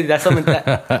like, hey, that's something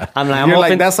that I'm like, You're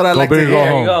like, that's what I like to hear.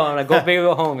 I'm like, go big or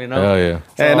go home, Yeah.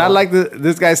 So, and I like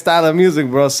this guy's style of music,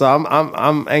 bro. So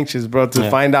I'm anxious, bro, to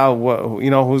find out what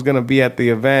who's gonna be at the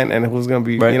event and who's gonna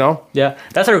be, Yeah,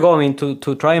 that's our goal. I mean,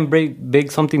 to try and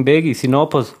break something big. Y si no,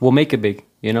 pues we'll make it big,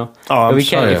 Oh, I'm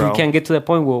sure. If we can't get to that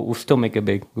point, we'll still make it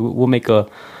big. We'll make a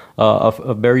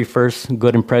very first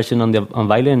good impression on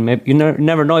Baile, and maybe, you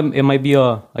never know, it might be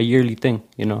a yearly thing,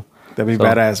 That'd be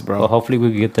badass, bro. So hopefully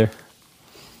we can get there.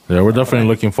 Yeah, we're definitely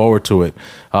looking forward to it.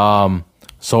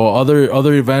 So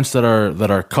other events that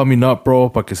are coming up, bro,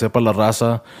 para que sepa la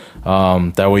raza.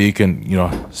 That way you can,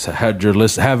 have your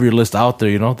list out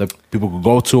there, that people could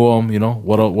go to them,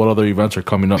 what other events are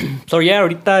coming up. So yeah,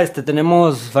 ahorita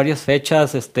tenemos varias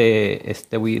fechas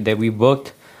that we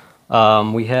booked.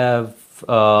 We have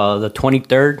the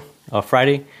 23rd,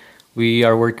 Friday. We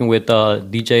are working with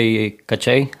DJ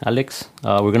Cache, Alex.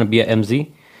 We're going to be at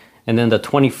MZ. And then the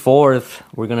 24th,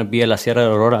 we're going to be at La Sierra de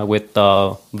Aurora with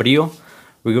Brio.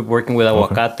 We're working with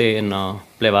Aguacate and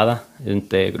Plebada,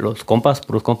 entre los compas,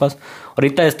 puros compas.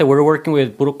 Ahorita we're working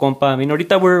with puro compa. I mean,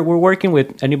 ahorita we're working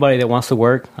with anybody that wants to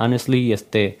work, honestly.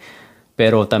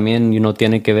 Pero también,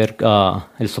 tiene que ver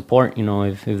el support.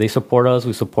 If they support us,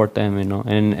 we support them,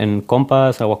 And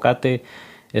compas, Aguacate,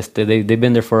 they've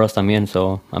been there for us también.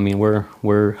 So, I mean,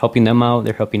 we're helping them out.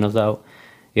 They're helping us out.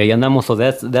 Y ahí andamos. So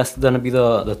that's going to be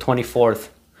the 24th.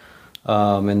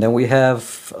 And then we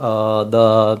have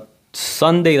the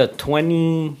Sunday,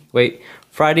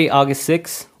 Friday, August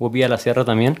 6th, we'll be at La Sierra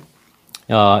también.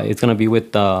 It's going to be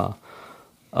with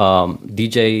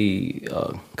DJ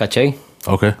Cache.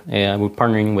 Okay. We're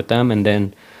partnering with them. And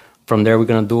then from there, we're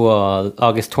going to do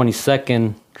August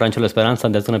 22nd, Rancho La Esperanza.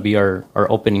 And that's going to be our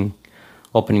opening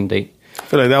date. I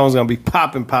feel like that one's going to be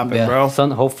popping, bro.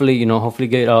 Hopefully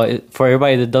get, for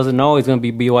everybody that doesn't know, it's going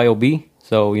to be BYOB.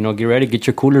 So, get ready, get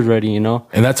your coolers ready, And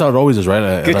that's how it always is, right?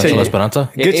 At Rancho La Esperanza?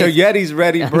 Get your Yetis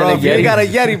ready, bro. If you got a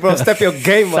Yeti, bro, step your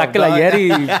game up, Saque la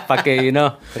Yeti, pa que,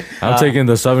 I'm taking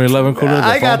the 7-Eleven cooler.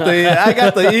 I got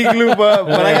the Igloo, but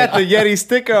I got the Yeti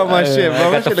sticker on my shit,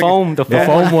 bro. I got the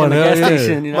foam one,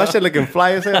 station, My shit looking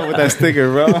fly as hell with that sticker,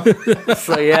 bro.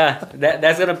 So, yeah,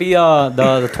 that's going to be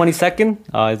the 22nd.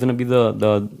 It's going to be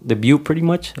the debut, pretty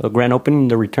much, a grand opening,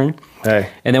 the return. Hey.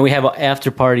 And then we have an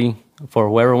after party for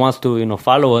whoever wants to,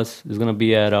 follow us. Is gonna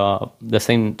be at the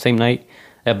same night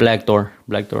at Black Door.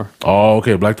 Oh,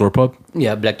 okay, Black Door Pub.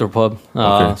 Yeah, Black Door Pub.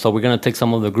 Okay. So we're gonna take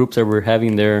some of the groups that we're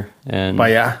having there and. Pa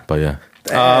allá.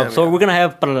 So we're gonna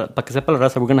have para que sepa la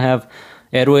raza. We're gonna have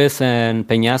Héroes and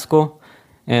Peñasco,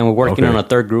 and we're working on a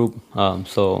third group.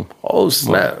 So. Oh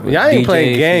snap! Yeah, I ain't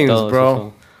playing games,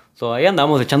 bro. So ahí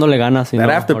andamos echándole ganas.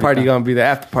 That after party gonna be the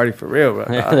after party for real, bro.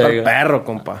 Perro,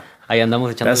 compa. Ahí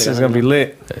andamos echándole ganas. That's gonna be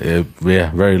lit.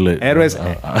 Yeah, very lit. Héroes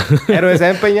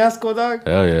en Peñasco, dog.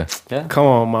 Hell yeah. Come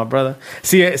on, my brother.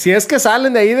 Si es que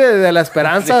salen de ahí de La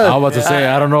Esperanza. I was about to say,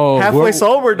 I don't know. Halfway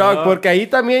sober, dog. Porque ahí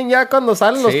también ya cuando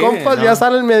salen los compas, ya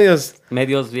salen medios.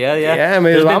 Yeah. Yeah,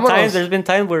 medios vámonos. There's been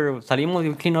times where salimos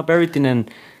y clean up everything and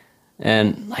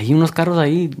hay unos carros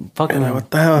ahí fucking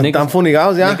están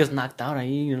funigados ya. Niggas knocked out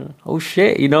ahí, Oh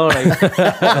shit,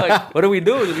 like, what do we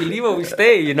do? Do we leave or we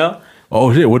stay,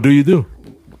 Oh shit, what do you do?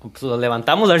 Pues lo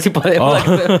levantamos a ver si podemos.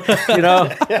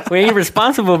 We ain't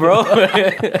responsible, bro.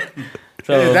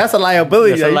 So, that's a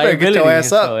liability. You better get your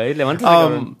ass up.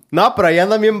 So, no, pero ahí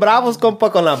andan bien bravos,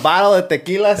 compa, con la barra de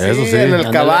tequila así, en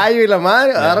el caballo y la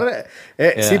madre.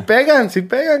 Sí pegan,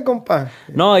 compa.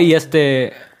 No, y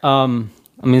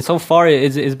I mean, so far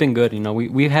it's been good.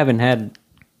 We haven't had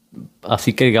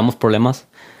así que digamos problemas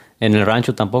en el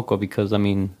rancho tampoco, because I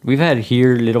mean we've had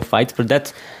here little fights, but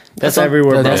that's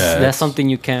everywhere. That's something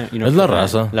you can't. It's la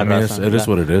raza. I mean, it is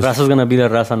what it is. Raza's gonna be la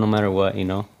raza no matter what,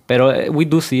 Pero we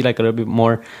do see like a little bit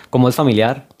more, como es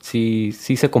familiar, sí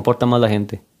se comporta más la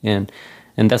gente,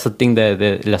 and that's the thing that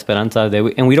La Esperanza,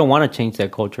 and we don't want to change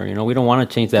that culture, we don't want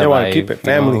to change that vibe. We want to keep it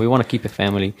family. We want to keep it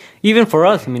family. Even for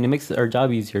us, I mean, it makes our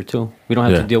job easier too. We don't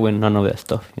have to deal with none of that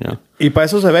stuff, Y para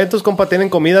esos eventos, compa, ¿tienen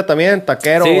comida también?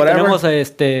 Taquero, sí,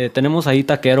 whatever? tenemos ahí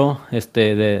taquero,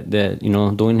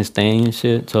 doing his thing and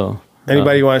shit, so...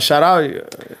 Anybody you want to shout out?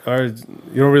 Or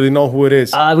you don't really know who it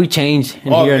is? We change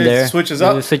here and there. Switches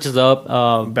up? It switches up.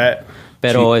 Bet.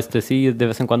 Pero sí, de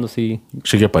vez en cuando sí.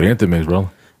 Should get pariente mix,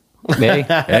 bro. Hey,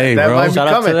 Hey, that bro. might be Shout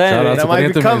out coming. to them. Shout out That to might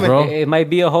be Pariente coming. bro. It might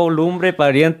be a whole lumbre,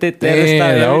 pariente,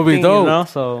 Damn, that would be dope. You know?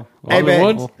 So, Hey,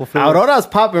 man, we'll flip it. Aurora's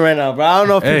popping right now, bro. I don't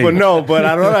know if Hey. people know, but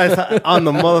Aurora is on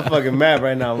the motherfucking map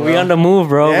right now, bro. We on the move,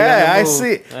 bro. We on Yeah, the I move.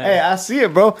 see it. Hey, I see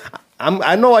it, bro.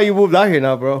 I know why you moved out here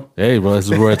now, bro. Hey, bro, this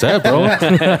is where it's at, bro.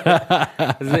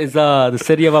 It's the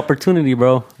city of opportunity,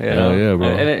 bro. Hell yeah, bro.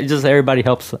 And it just everybody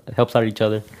helps out each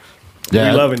other.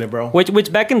 Yeah. We loving it, bro.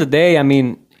 Which back in the day, I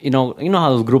mean, you know how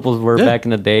those grupos were Yeah. back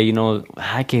in the day. You know,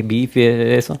 I can't beef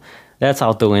eso. That's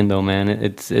out the window, man.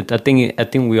 I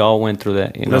think we all went through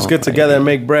that. You know? Let's get together and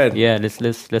make bread. Yeah,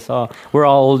 let's all. We're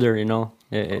all older, you know.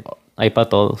 Hay pa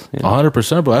todos. You know?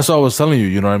 100%, bro. That's what I was telling you.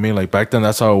 You know what I mean? Like back then,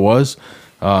 that's how it was.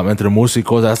 Entre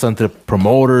músicos, that's entre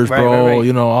promoters, Right, bro. right, right.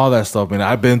 You know, all that stuff. I mean,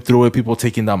 I've been through it. People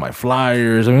taking down my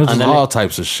flyers. I mean, it's just all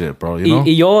types of shit, bro. You know?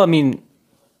 Y yo, I mean,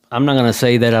 I'm not gonna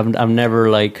say that I've never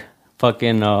like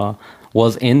fucking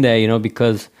was in there, you know,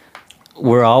 because we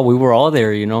were all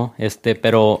there, you know.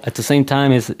 Pero at the same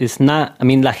time, it's not. I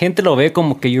mean, la gente lo ve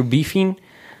como que you're beefing,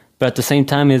 but at the same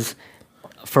time, is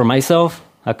for myself.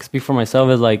 I can speak for myself.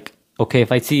 Is like, okay,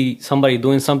 if I see somebody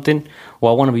doing something,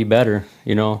 well, I want to be better,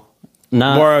 you know.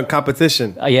 Not More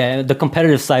competition. yeah, the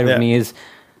competitive side Yeah. of me is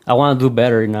I want to do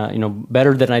better, you know,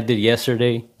 better than I did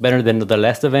yesterday, better than the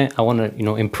last event. I want to, you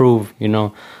know, improve, you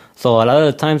know. So a lot of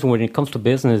the times when it comes to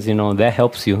business, you know, that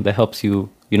helps you,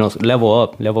 you know, level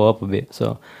up a bit.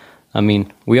 So, I mean,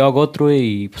 we all go through it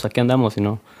y pues aquí andamos, you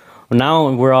know. Now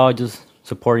we're all just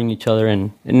supporting each other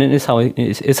and it's how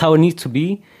it needs to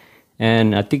be.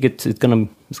 And I think it's gonna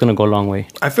go a long way.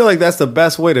 I feel like that's the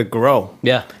best way to grow.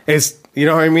 Yeah. It's, you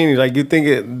know what I mean? Like you think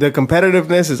the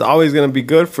competitiveness is always going to be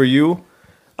good for you.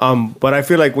 But I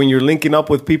feel like when you're linking up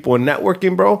with people and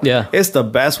networking, bro, Yeah. it's the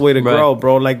best way to Right. grow,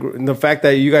 bro. Like the fact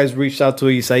that you guys reached out to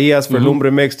Isaías for Lumbre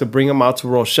Mix to bring him out to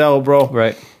Rochelle, bro.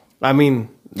 Right. I mean,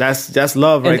 that's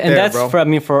love right and there, that's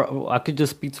bro. I could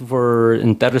just speak for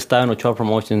Interestado and Ochoa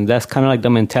Promotions. That's kind of like the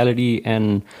mentality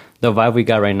and the vibe we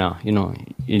got right now. You know,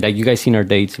 like you guys seen our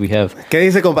dates. We have ¿Qué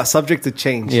dice, compa? Subject to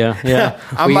change. yeah.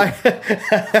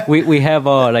 we have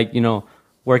like, you know,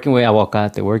 working with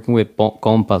Aguacate, working with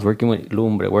Compas, working with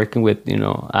Lumbre, working with, you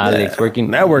know, Alex, working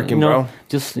networking, you know, bro.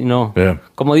 Just, you know, Yeah.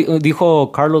 como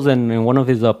dijo Carlos in one of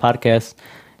his podcasts,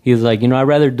 he's like, you know, I'd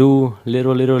rather do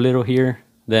little here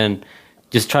than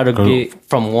just try to get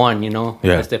from one, you know.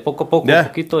 Yeah. Poco a poco, Yeah.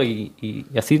 poquito y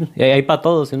así. Y hay para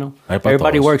todos, you know. Hay pa'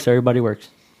 Everybody todos. works.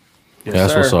 Yeah,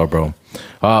 that's what's up, bro.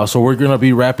 So we're gonna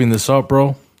be wrapping this up,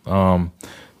 bro.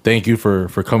 Thank you for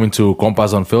coming to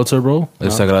Compas Unfiltered, bro.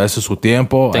 Se agradece su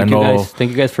tiempo. Thank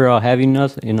you guys for having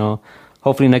us. You know,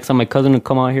 hopefully next time my cousin will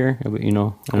come out here. You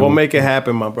know, We'll make it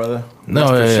happen, my brother. No, That's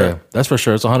for yeah, sure. yeah. That's for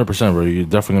sure. It's 100%, bro. You're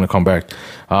definitely gonna come back.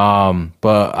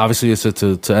 But obviously, it's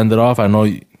to end it off. I know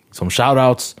some shout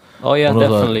outs. Oh yeah,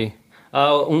 definitely.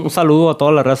 Un saludo a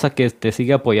toda la raza que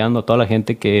sigue apoyando, a toda la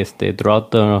gente que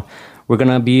throughout the. We're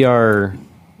gonna be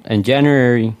in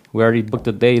January. We already booked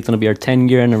the day. It's gonna be our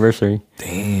 10-year anniversary.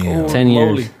 Damn. 10 years.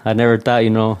 moly. I never thought, you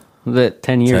know, that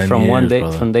 10 years 10 from one years, day,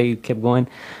 brother. from day it kept going.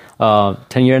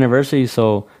 10-year anniversary.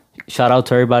 So shout out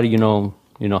to everybody, you know,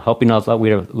 helping us out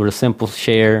with a simple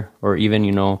share or even,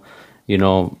 you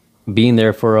know, being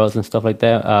there for us and stuff like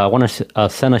that. I want to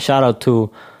send a shout out to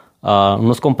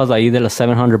unos compas ahí de la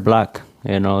 700 block.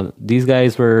 You know, these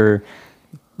guys were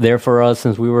there for us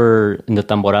since we were in the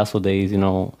Tamborazo days, you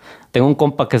know. Tengo un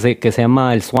compa que se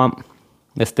llama El Swamp.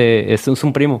 Es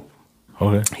un primo.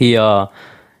 Okay.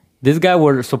 This guy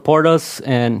would support us,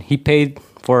 and he paid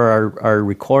for our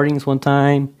recordings one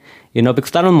time, you know,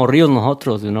 because estábamos morridos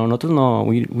nosotros, you know. Nosotros no,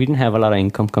 we didn't have a lot of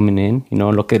income coming in, you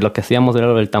know. Lo que hacíamos era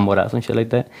el tamborazo and shit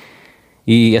like that.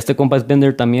 Y compa has been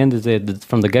there también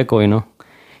from the get-go, you know.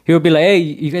 He would be like, hey,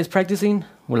 you guys practicing?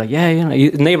 We're like, yeah, you know.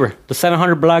 Neighbor, the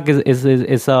 700 block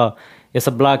is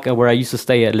a block where I used to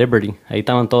stay at Liberty. Ahí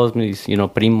estaban todos mis, you know,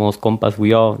 primos, compas.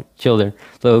 We all chill there.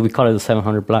 So we call it the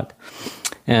 700 block.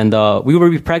 And we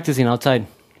would be practicing outside.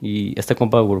 Y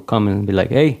compa would come and be like,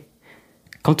 hey,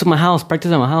 come to my house,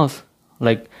 practice at my house.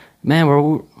 Like, man,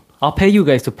 I'll pay you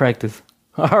guys to practice.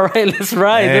 All right, let's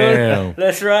ride, dude.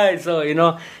 Let's ride. So, you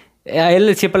know, a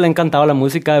él siempre le encantaba la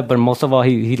música, but most of all,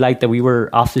 he liked that we were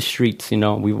off the streets, you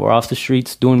know. We were off the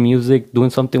streets doing music, doing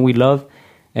something we love.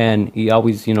 And he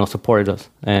always, you know, supported us.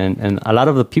 And a lot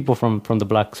of the people from the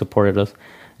block supported us,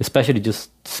 especially just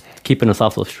keeping us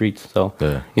off those streets. So,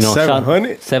 Yeah. you know,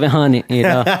 700? 700, you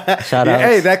know, shout out.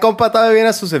 Hey, that compa todavía viene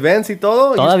a sus events y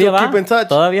todo. You Todavía still va. keep in touch.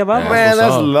 Todavía va. Yeah. Man, that's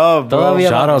What's up? love, bro. Todavía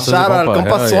Shout out to the Shout out compa.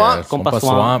 compa Hell Swamp. yeah. Compa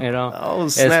Swamp, you know. Oh,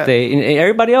 snap. And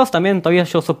everybody else también todavía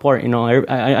show support, you know.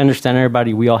 I understand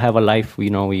everybody. We all have a life,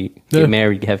 you know. We get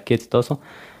married, have kids, todo eso.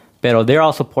 Pero they're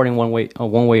all supporting one way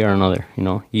or another, you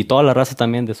know. Y toda la raza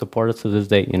también, they support us to this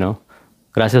day, you know.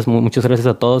 Muchas gracias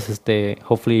a todos.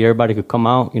 Hopefully everybody could come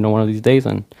out, you know, one of these days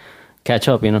and catch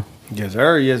up, you know. Yes,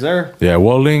 sir. Yes, sir. Yeah,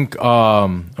 we'll link,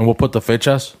 and we'll put the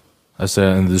fechas. I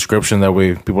said in the description, that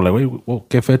way people are like, wait, well,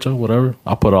 ¿qué fecha? Whatever.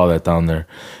 I'll put all that down there.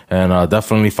 And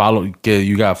definitely follow.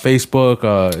 You got Facebook,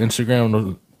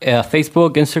 Instagram.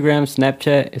 Facebook, Instagram,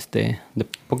 Snapchat, de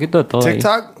poquito de todo.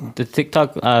 TikTok? The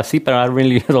TikTok, sí, pero I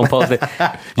really don't post it.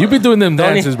 You be doing them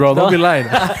dances, bro. Don't be lying.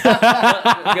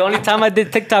 The only time I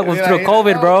did TikTok was through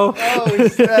COVID, bro. Oh,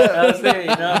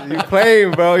 snap. You know? You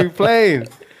playing, bro. You playing.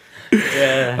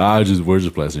 Yeah. We're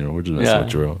just blessing. We're just messing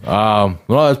with you, bro.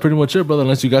 Well, that's pretty much it, brother.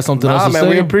 Unless you got something else to say.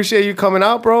 We appreciate you coming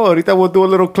out, bro. Ahorita we'll do a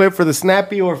little clip for the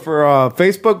Snappy or for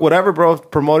Facebook, whatever, bro.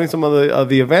 Promoting some of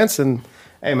the events. And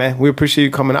hey, man, we appreciate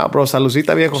you coming out, bro.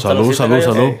 Saludcita, viejo.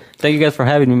 Salud. Thank you guys for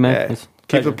having me, man. Yeah.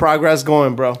 Keep the progress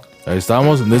going, bro. Ahí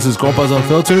estamos. And this is Compas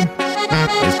Unfiltered.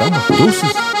 Ahí estamos.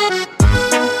 Deuces.